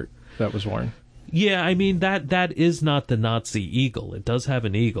be the shirt that was worn. Yeah, I mean, that is not the Nazi eagle. It does have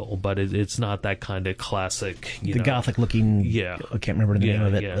an eagle, but it's not that kind of classic, you know, Gothic-looking. Yeah, I can't remember the name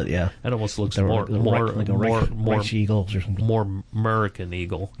of it, but yeah, it almost looks more eagles or something. More American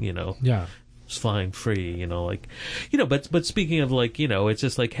eagle, you know. Yeah. Flying free, you know, like, you know, but speaking of, like, you know, it's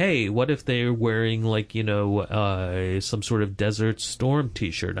just like, hey, what if they're wearing, like, you know, some sort of Desert Storm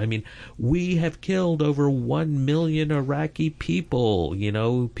t-shirt? I mean, we have killed over 1 million Iraqi people, you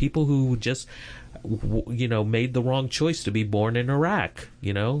know, people who just, you know, made the wrong choice to be born in Iraq,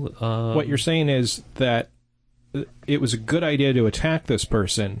 you know. What you're saying is that it was a good idea to attack this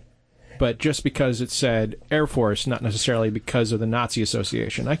person, but just because it said Air Force, not necessarily because of the Nazi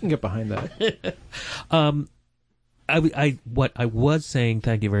association. I can get behind that. What I was saying,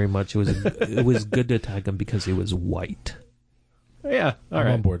 thank you very much, it was good to attack him because he was white. Yeah, I'm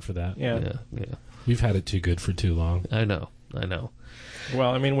on board for that. Yeah. We've had it too good for too long. I know.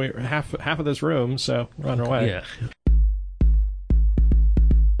 Well, I mean, we're half of this room, so we're on our way. Yeah.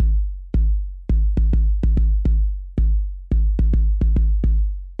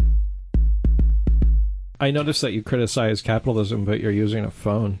 I noticed that you criticize capitalism, but you're using a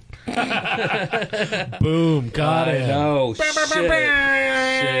phone. Boom, got it. No,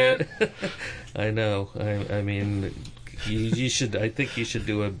 shit. I know. I mean, you should. I think you should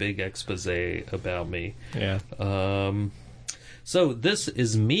do a big expose about me. Yeah. So this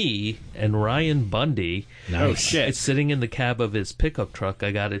is me and Ryan Bundy. Nice. Oh shit! It's sitting in the cab of his pickup truck.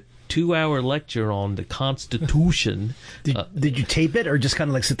 I got it 2-hour lecture on the Constitution. Did you tape it or just kind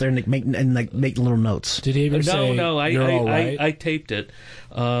of like sit there and make little notes? Did he even say, "You're all right"? I taped it.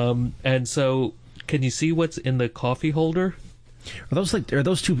 And so, can you see what's in the coffee holder? Are those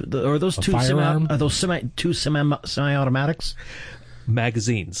two firearm? semi-automatics?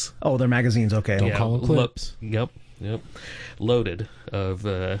 Magazines. Oh, they're magazines. Okay. Don't call them clips. Yep. Loaded of.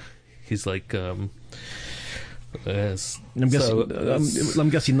 He's like. I'm guessing they're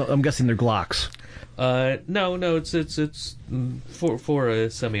Glocks. No, it's for a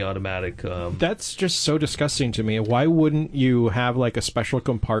semi-automatic. That's just so disgusting to me. Why wouldn't you have like a special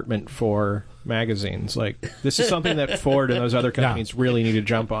compartment for magazines? Like, this is something that Ford and those other companies really need to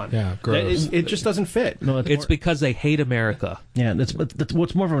jump on. Yeah, gross. It just doesn't fit. No, it's because they hate America. Yeah, that's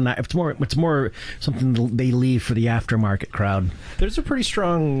what's more of it's more something they leave for the aftermarket crowd. There's a pretty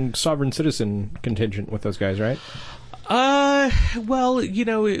strong sovereign citizen contingent with those guys, right? Well,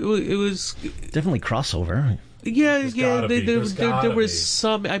 it was definitely crossover. Yeah. There was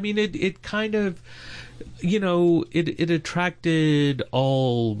some. I mean, it kind of. It attracted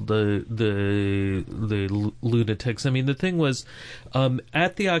all the lunatics. I mean, the thing was,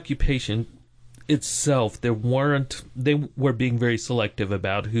 at the occupation itself, they were being very selective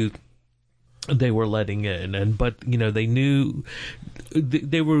about who they were letting in, but they knew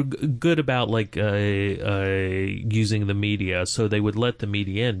they were good about using the media, so they would let the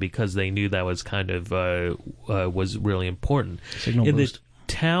media in because they knew that was kind of was really important. Signal in boost. the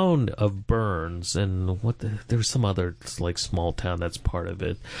town of Burns, and there's some other like small town that's part of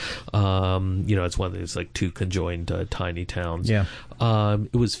it. It's one of these like two conjoined tiny towns. Yeah.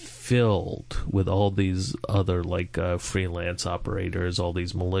 It was filled with all these other like freelance operators, all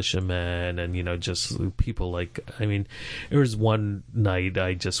these militiamen, and just people like. I mean, there was one night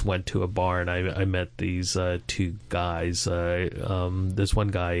I just went to a bar and I met these two guys. This one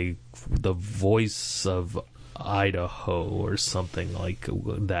guy, the voice of Idaho or something like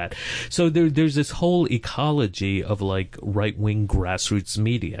that. So there's this whole ecology of like right-wing grassroots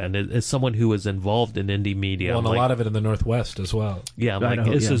media, and as someone who was involved in indie media, and a lot of it in the Northwest as well. Yeah, I'm like,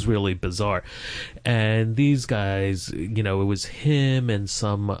 this is really bizarre. And these guys, it was him and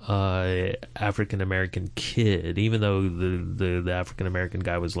some African American kid. Even though the African American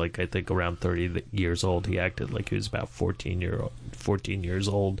guy was like, I think around 30 years old, he acted like he was about 14 years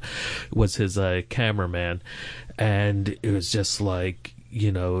old. Was his cameraman. And it was just like,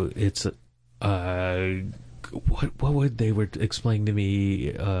 it's what would they were explaining to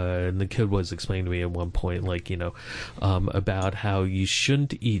me, and the kid was explaining to me at one point, like, about how you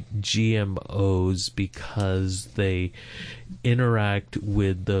shouldn't eat GMOs because they interact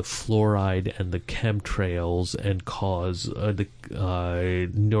with the fluoride and the chemtrails and cause the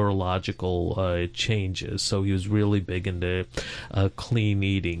neurological changes. So he was really big into clean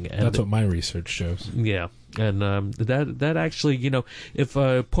eating. And that's what my research shows. Yeah. And that actually, if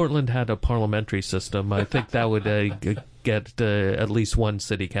Portland had a parliamentary system, I think that would get at least one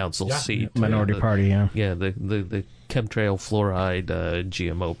city council seat. Minority party, yeah. Yeah, the chemtrail fluoride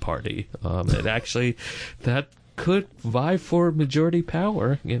GMO party. It actually, that could vie for majority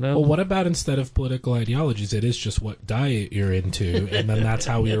power, Well, what about instead of political ideologies, it is just what diet you're into, and then that's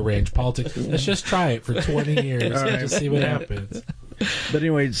how we arrange politics. Let's just try it for 20 years and just see what happens. But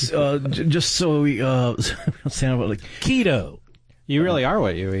anyways, just so we sound about like keto. You really are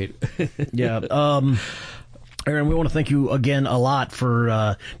what you eat. Yeah. Aaron, we want to thank you again a lot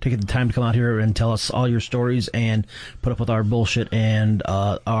for taking the time to come out here and tell us all your stories and put up with our bullshit and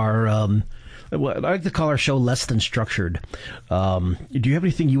our what I like to call our show Less Than Structured. Do you have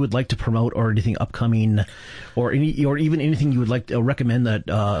anything you would like to promote, or anything upcoming, or even anything you would like to recommend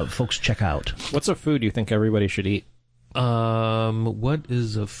that folks check out? What's a food you think everybody should eat? What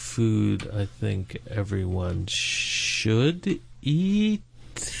is a food I think everyone should eat?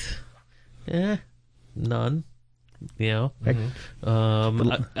 None.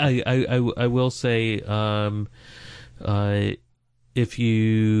 Mm-hmm. I will say, if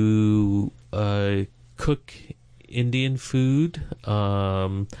you cook Indian food,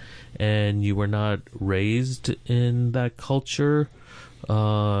 and you were not raised in that culture,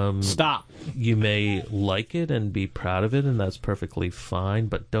 stop. You may like it and be proud of it, and that's perfectly fine,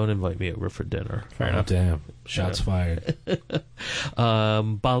 but don't invite me over for dinner. Fair enough. Damn. Shots fired.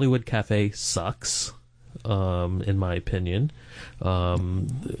 Bollywood Cafe sucks, in my opinion.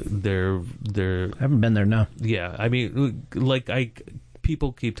 They're I haven't been there, no. Yeah, I mean,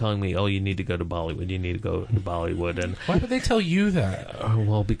 people keep telling me, "Oh, you need to go to Bollywood. You need to go to Bollywood." And why would they tell you that?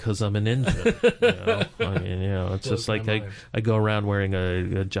 Well, because I'm an Indian. I mean, it's just like I go around wearing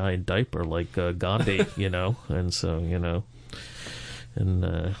a giant diaper like Gandhi, and so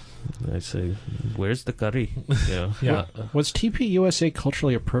and I say, "Where's the curry?" Yeah. Yeah. Was TP USA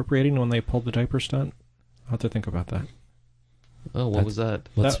culturally appropriating when they pulled the diaper stunt? I'll have to think about that. Oh, what was that?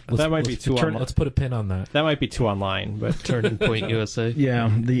 That might be too online. Let's put a pin on that. That might be too online, but Turning Point USA.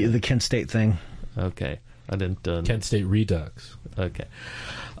 Yeah, the Kent State thing. Okay, I didn't. Kent State Redux. Okay.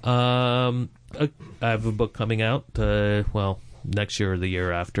 I have a book coming out. Next year or the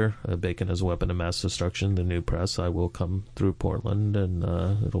year after. Bacon as a Weapon of Mass Destruction, the new press. I will come through Portland, and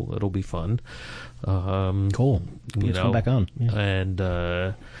it'll be fun. Cool. Let's come back on. Yeah. And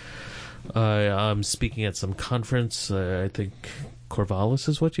I'm speaking at some conference. I think Corvallis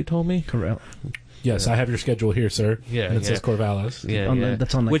is what you told me. Correct. Yes, I have your schedule here, sir. Yeah, and it says Corvallis. Yeah,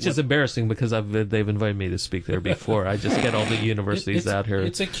 that's on. Which is embarrassing because they've invited me to speak there before. I just get all the universities out here.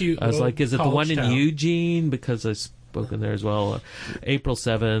 It's a cute. I was like, is it the one in town. Eugene? Because I spoke in there as well. April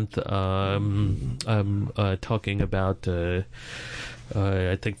 7th. I'm talking about.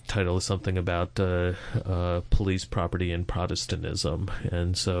 I think the title is something about police property and Protestantism,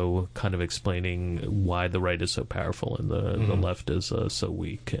 and so kind of explaining why the right is so powerful and the left is so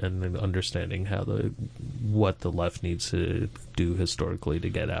weak, and understanding how what the left needs to do historically to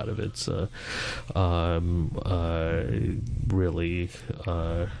get out of its really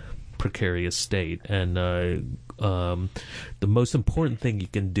precarious state. And the most important thing you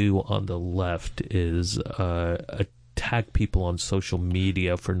can do on the left is attack people on social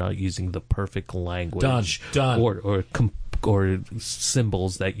media for not using the perfect language Done. or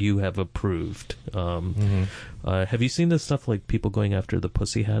symbols that you have approved. Have you seen this stuff like people going after the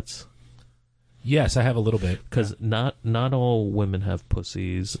pussy hats? Yes, I have a little bit. Because not all women have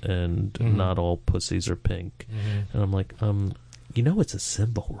pussies, and not all pussies are pink. And I'm like, it's a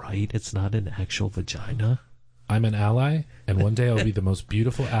symbol, right? It's not an actual vagina. I'm an ally, and one day I'll be the most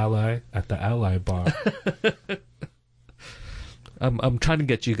beautiful ally at the ally bar. I'm trying to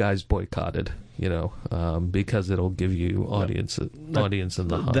get you guys boycotted, because it'll give you audience in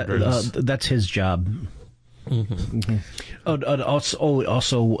the hundreds. That's his job.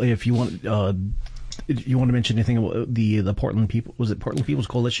 Also, if you want to mention anything about the Portland people, was it Portland People's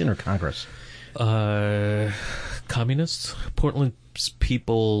Coalition or Congress? Communists, Portland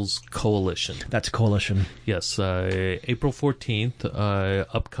People's Coalition. That's a coalition. Yes, April 14th,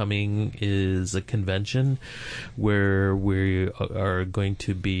 upcoming is a convention where we are going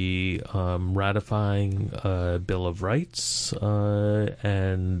to be ratifying a Bill of Rights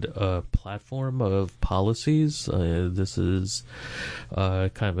and a platform of policies. This is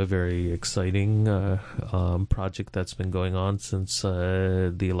kind of a very exciting project that's been going on since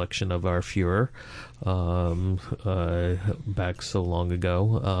the election of our Führer back so long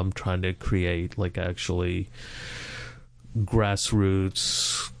ago, trying to create actually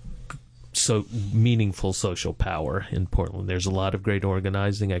grassroots meaningful social power in Portland. There's a lot of great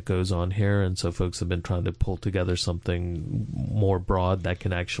organizing that goes on here, and so folks have been trying to pull together something more broad that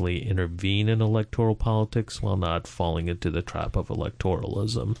can actually intervene in electoral politics while not falling into the trap of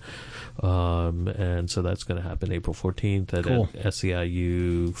electoralism. And so that's going to happen April 14th at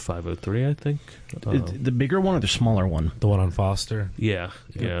SEIU 503, I think. The bigger one or the smaller one? The one on Foster? Yeah.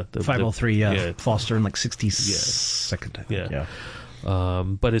 The 503, Foster in 62nd, I think. Yeah.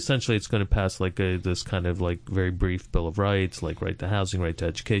 But essentially it's going to pass this kind of very brief Bill of Rights, right to housing, right to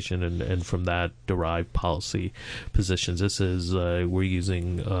education, and from that derive policy positions. This is, we're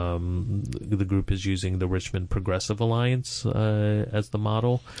using, the group is using the Richmond Progressive Alliance as the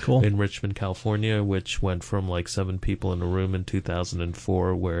model in Richmond, California, which went from 7 people in a room in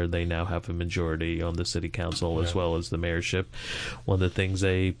 2004, where they now have a majority on the city council as well as the mayorship. One of the things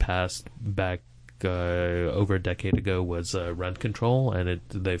they passed back over a decade ago was rent control, and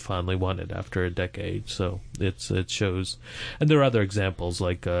they finally won it after a decade. So it shows, and there are other examples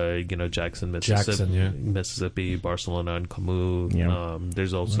Jackson, Mississippi, Barcelona, and Camus. Yeah.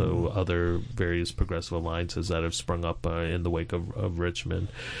 There's also other various progressive alliances that have sprung up in the wake of Richmond.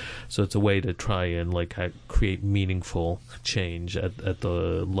 So it's a way to try and create meaningful change at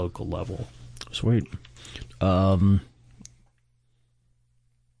the local level. Sweet.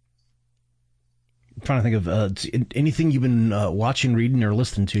 Trying to think of anything you've been watching, reading, or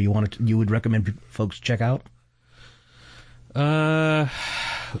listening to you would recommend folks check out. Who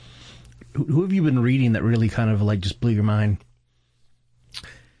have you been reading that really kind of just blew your mind?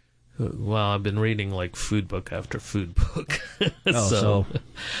 Well, I've been reading food book after food book.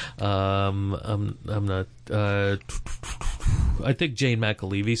 I'm not. I think Jane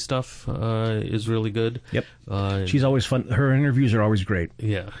McAlevey stuff is really good. Yep, she's always fun. Her interviews are always great.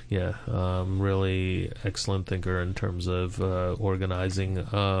 Yeah. Really excellent thinker in terms of organizing.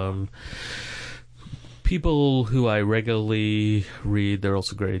 People who I regularly read, they're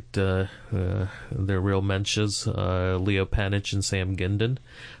also great. They're real mensches. Leo Panitch and Sam Gindin.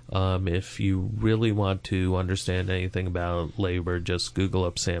 If you really want to understand anything about labor, just Google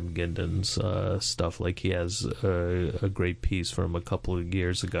up Sam Gindin's stuff. Like, he has a great piece from a couple of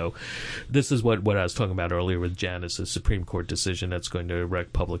years ago. This is what I was talking about earlier with Janus's Supreme Court decision that's going to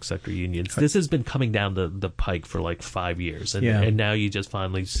wreck public sector unions. This has been coming down the pike for like 5 years. And now you just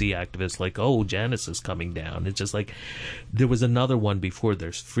finally see activists like, oh, Janus is coming down. It's just like, there was another one before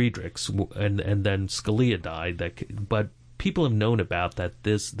there's Friedrichs, and then Scalia died. But people have known about that.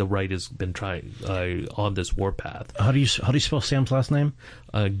 The right has been trying on this warpath. How do you spell Sam's last name?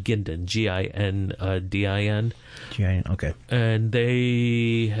 Gindin, Gindin. Gindin. Okay. And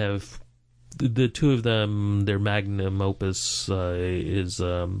they have, the two of them, their magnum opus is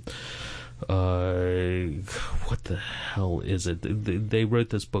what the hell is it? They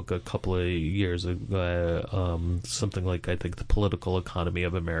wrote this book a couple of years ago, something like, I think, The Political Economy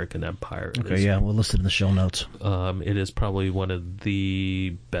of American Empire. Okay, we'll list it in the show notes. It is probably one of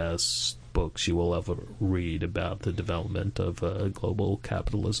the best books you will ever read about the development of global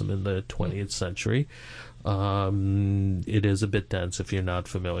capitalism in the 20th century. It is a bit dense if you're not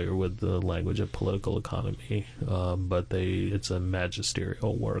familiar with the language of political economy, but it's a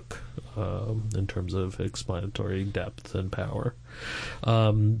magisterial work in terms of explanatory depth and power.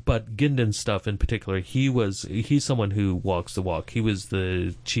 But Gindin's stuff in particular, he's someone who walks the walk. He was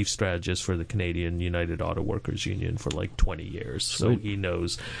the chief strategist for the Canadian United Auto Workers Union for like 20 years, so he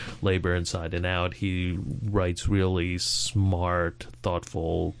knows labor inside and out. He writes really smart,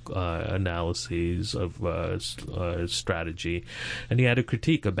 thoughtful analyses of strategy, and he had a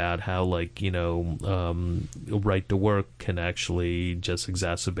critique about how, like, right to work can actually just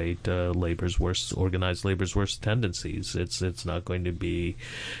exacerbate organized labor's worst tendencies. It's not going to be,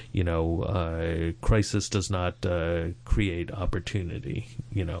 crisis does not create opportunity.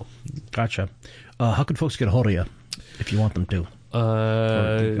 Gotcha. How can folks get a hold of you if you want them to?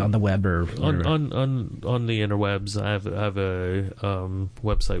 On the web or on the interwebs. I have a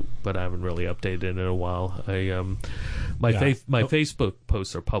website, but I haven't really updated it in a while. My Facebook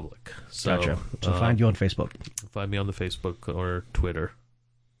posts are public. So, gotcha. So find you on Facebook. Find me on the Facebook or Twitter.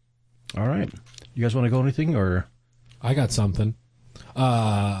 All right. You guys want to go anything, or? I got something.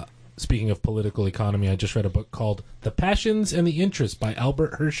 Speaking of political economy, I just read a book called The Passions and the Interests by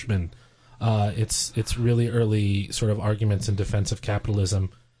Albert Hirschman. It's really early sort of arguments in defense of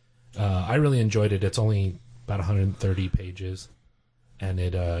capitalism. I really enjoyed it. It's only about 130 pages, and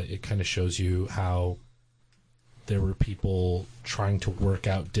it kind of shows you how there were people trying to work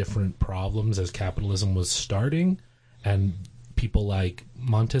out different problems as capitalism was starting, and people like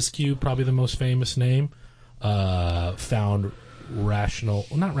Montesquieu, probably the most famous name, found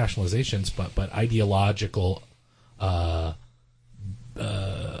not rationalizations, but ideological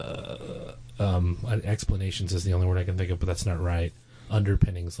explanations is the only word I can think of, but that's not right.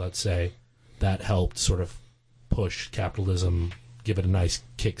 Underpinnings, let's say, that helped sort of push capitalism, give it a nice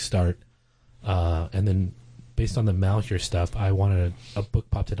kickstart. And then, based on the Malheur stuff, a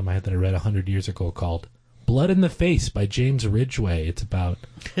book popped into my head that I read 100 years ago called Blood in the Face by James Ridgway. It's about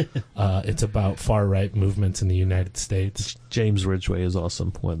far right movements in the United States. James Ridgway is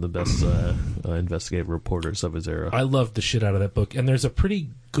awesome. One of the best investigative reporters of his era. I loved the shit out of that book. And there's a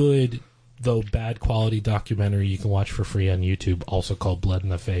pretty good, though bad quality, documentary you can watch for free on YouTube, also called Blood in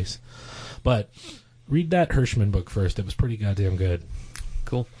the Face. But read that Hirschman book first. It was pretty goddamn good.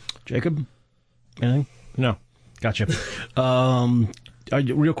 Cool. Jacob, anything? No. Gotcha.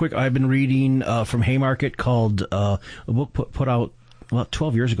 Real quick, I've been reading from Haymarket called a book put out about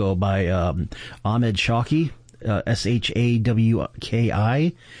 12 years ago by Ahmed Shawki, Shawki,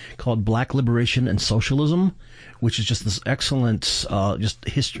 called Black Liberation and Socialism, which is just this excellent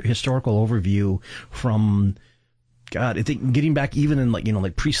historical overview from, God, I think getting back even in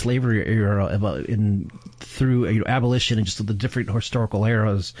like pre-slavery era through abolition and just the different historical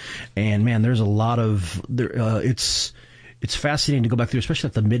eras. And man, there's a lot of it's fascinating to go back through, especially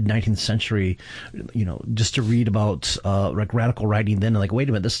at the mid 19th century, just to read about like radical writing then, and like, wait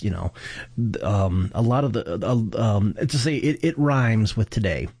a minute, this, a lot of to say it rhymes with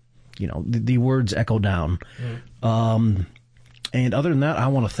today. The words echo down. And other than that, I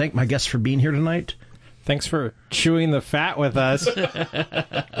want to thank my guests for being here tonight. Thanks for chewing the fat with us.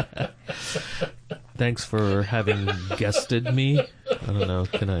 Thanks for having guested me. I don't know.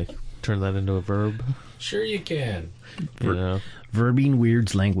 Can I turn that into a verb? Sure you can. Verbing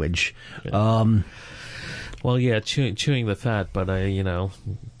weirds language. Yeah. Well, yeah, chewing the fat, but I'm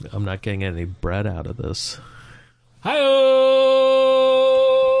not getting any bread out of this. Hi-oh!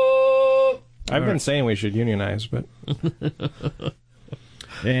 I've been saying we should unionize, but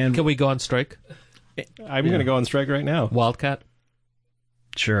And Can we go on strike? I'm going to go on strike right now. Wildcat?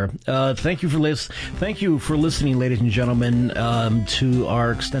 sure. Thank you for listening, ladies and gentlemen, to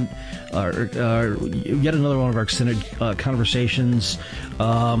our yet another one of our extended conversations.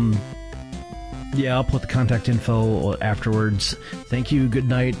 Yeah, I'll put the contact info afterwards. Thank you. Good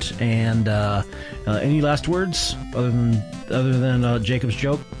night. And any last words other than Jacob's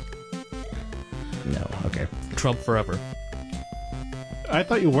joke? No. Okay. Trump forever. I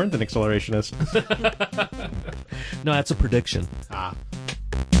thought you weren't an accelerationist. No, that's a prediction. Ah.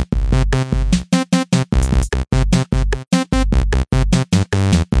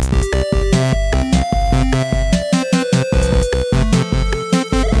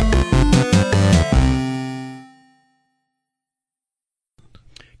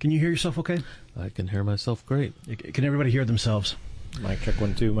 Can you hear yourself okay? I can hear myself great. Can everybody hear themselves? Mic check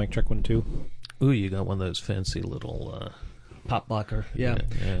 1 2. Mic check 1 2. Ooh, you got one of those fancy little... Pop blocker. Yeah.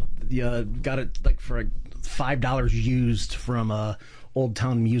 yeah. Got it like for $5 used from Old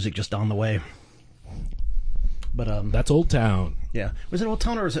Town Music just down the way. But That's Old Town. yeah, was it Old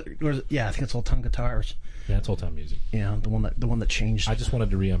Town or is it? Yeah, I think it's Old Town Guitars. Yeah, it's Old Town Music. Yeah, the one that changed. I just wanted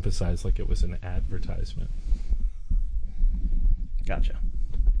to reemphasize like it was an advertisement. Gotcha.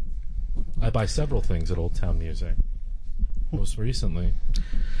 I buy several things at Old Town Music. Most recently.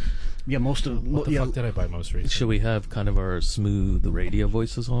 Yeah, most of What the yeah, fuck did I buy most recently? Should we have kind of our smooth radio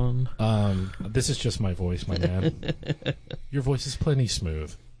voices on? This is just my voice, my man. Your voice is plenty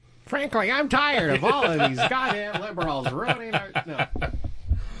smooth. Frankly, I'm tired of all of these goddamn liberals ruining our... No.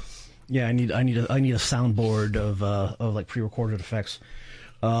 Yeah, I need a soundboard of like pre-recorded effects.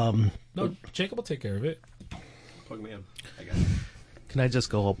 No, Jacob will take care of it. Plug me in. I got it. Can I just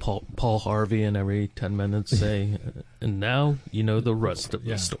go all Paul Harvey and every 10 minutes say, and now you know the rest of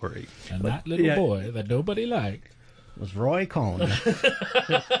the story. And that little boy that nobody liked Was Roy Cohn.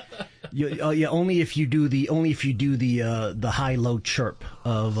 Only if you do the high-low chirp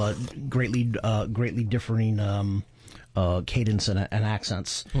of greatly differing cadence and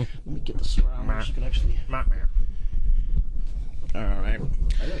accents. Let me get this around. So you can actually. All right.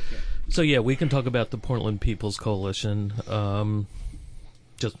 So yeah, we can talk about the Portland People's Coalition.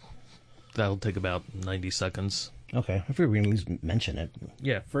 Just that'll take about 90 seconds. Okay, if we can at least mention it.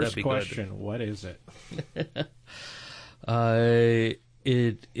 Yeah. First question: what is it?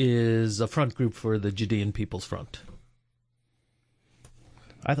 It is a front group for the Judean People's Front.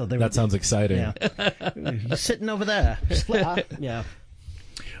 I thought that sounds exciting. Yeah. He's sitting over there. Yeah.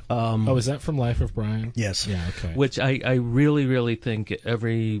 Is that from Life of Brian? Yes. Yeah. Okay. Which I really, really think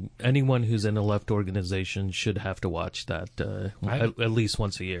anyone who's in a left organization should have to watch that at least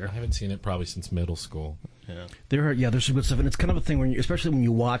once a year. I haven't seen it probably since middle school. Yeah. There's some good stuff, and it's kind of a thing when especially when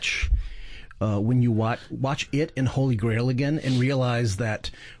you watch it and Holy Grail again, and realize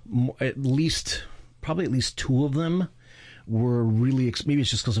that probably at least two of them were really maybe it's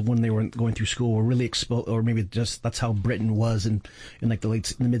just because of when they were going through school were really exposed, or maybe just that's how Britain was in like the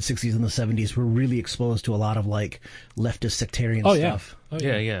mid 60s and the 70s. Were really exposed to a lot of like leftist sectarian stuff.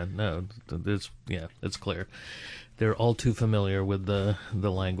 Yeah. No, it's clear. They're all too familiar with the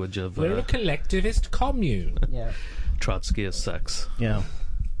language of we're a collectivist commune. Yeah, Trotskyist sex. Yeah,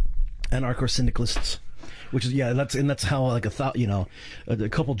 anarcho-syndicalists. Which is that's how like a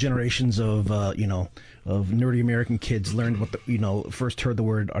couple generations of nerdy American kids learned first heard the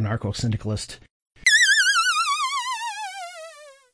word anarcho-syndicalist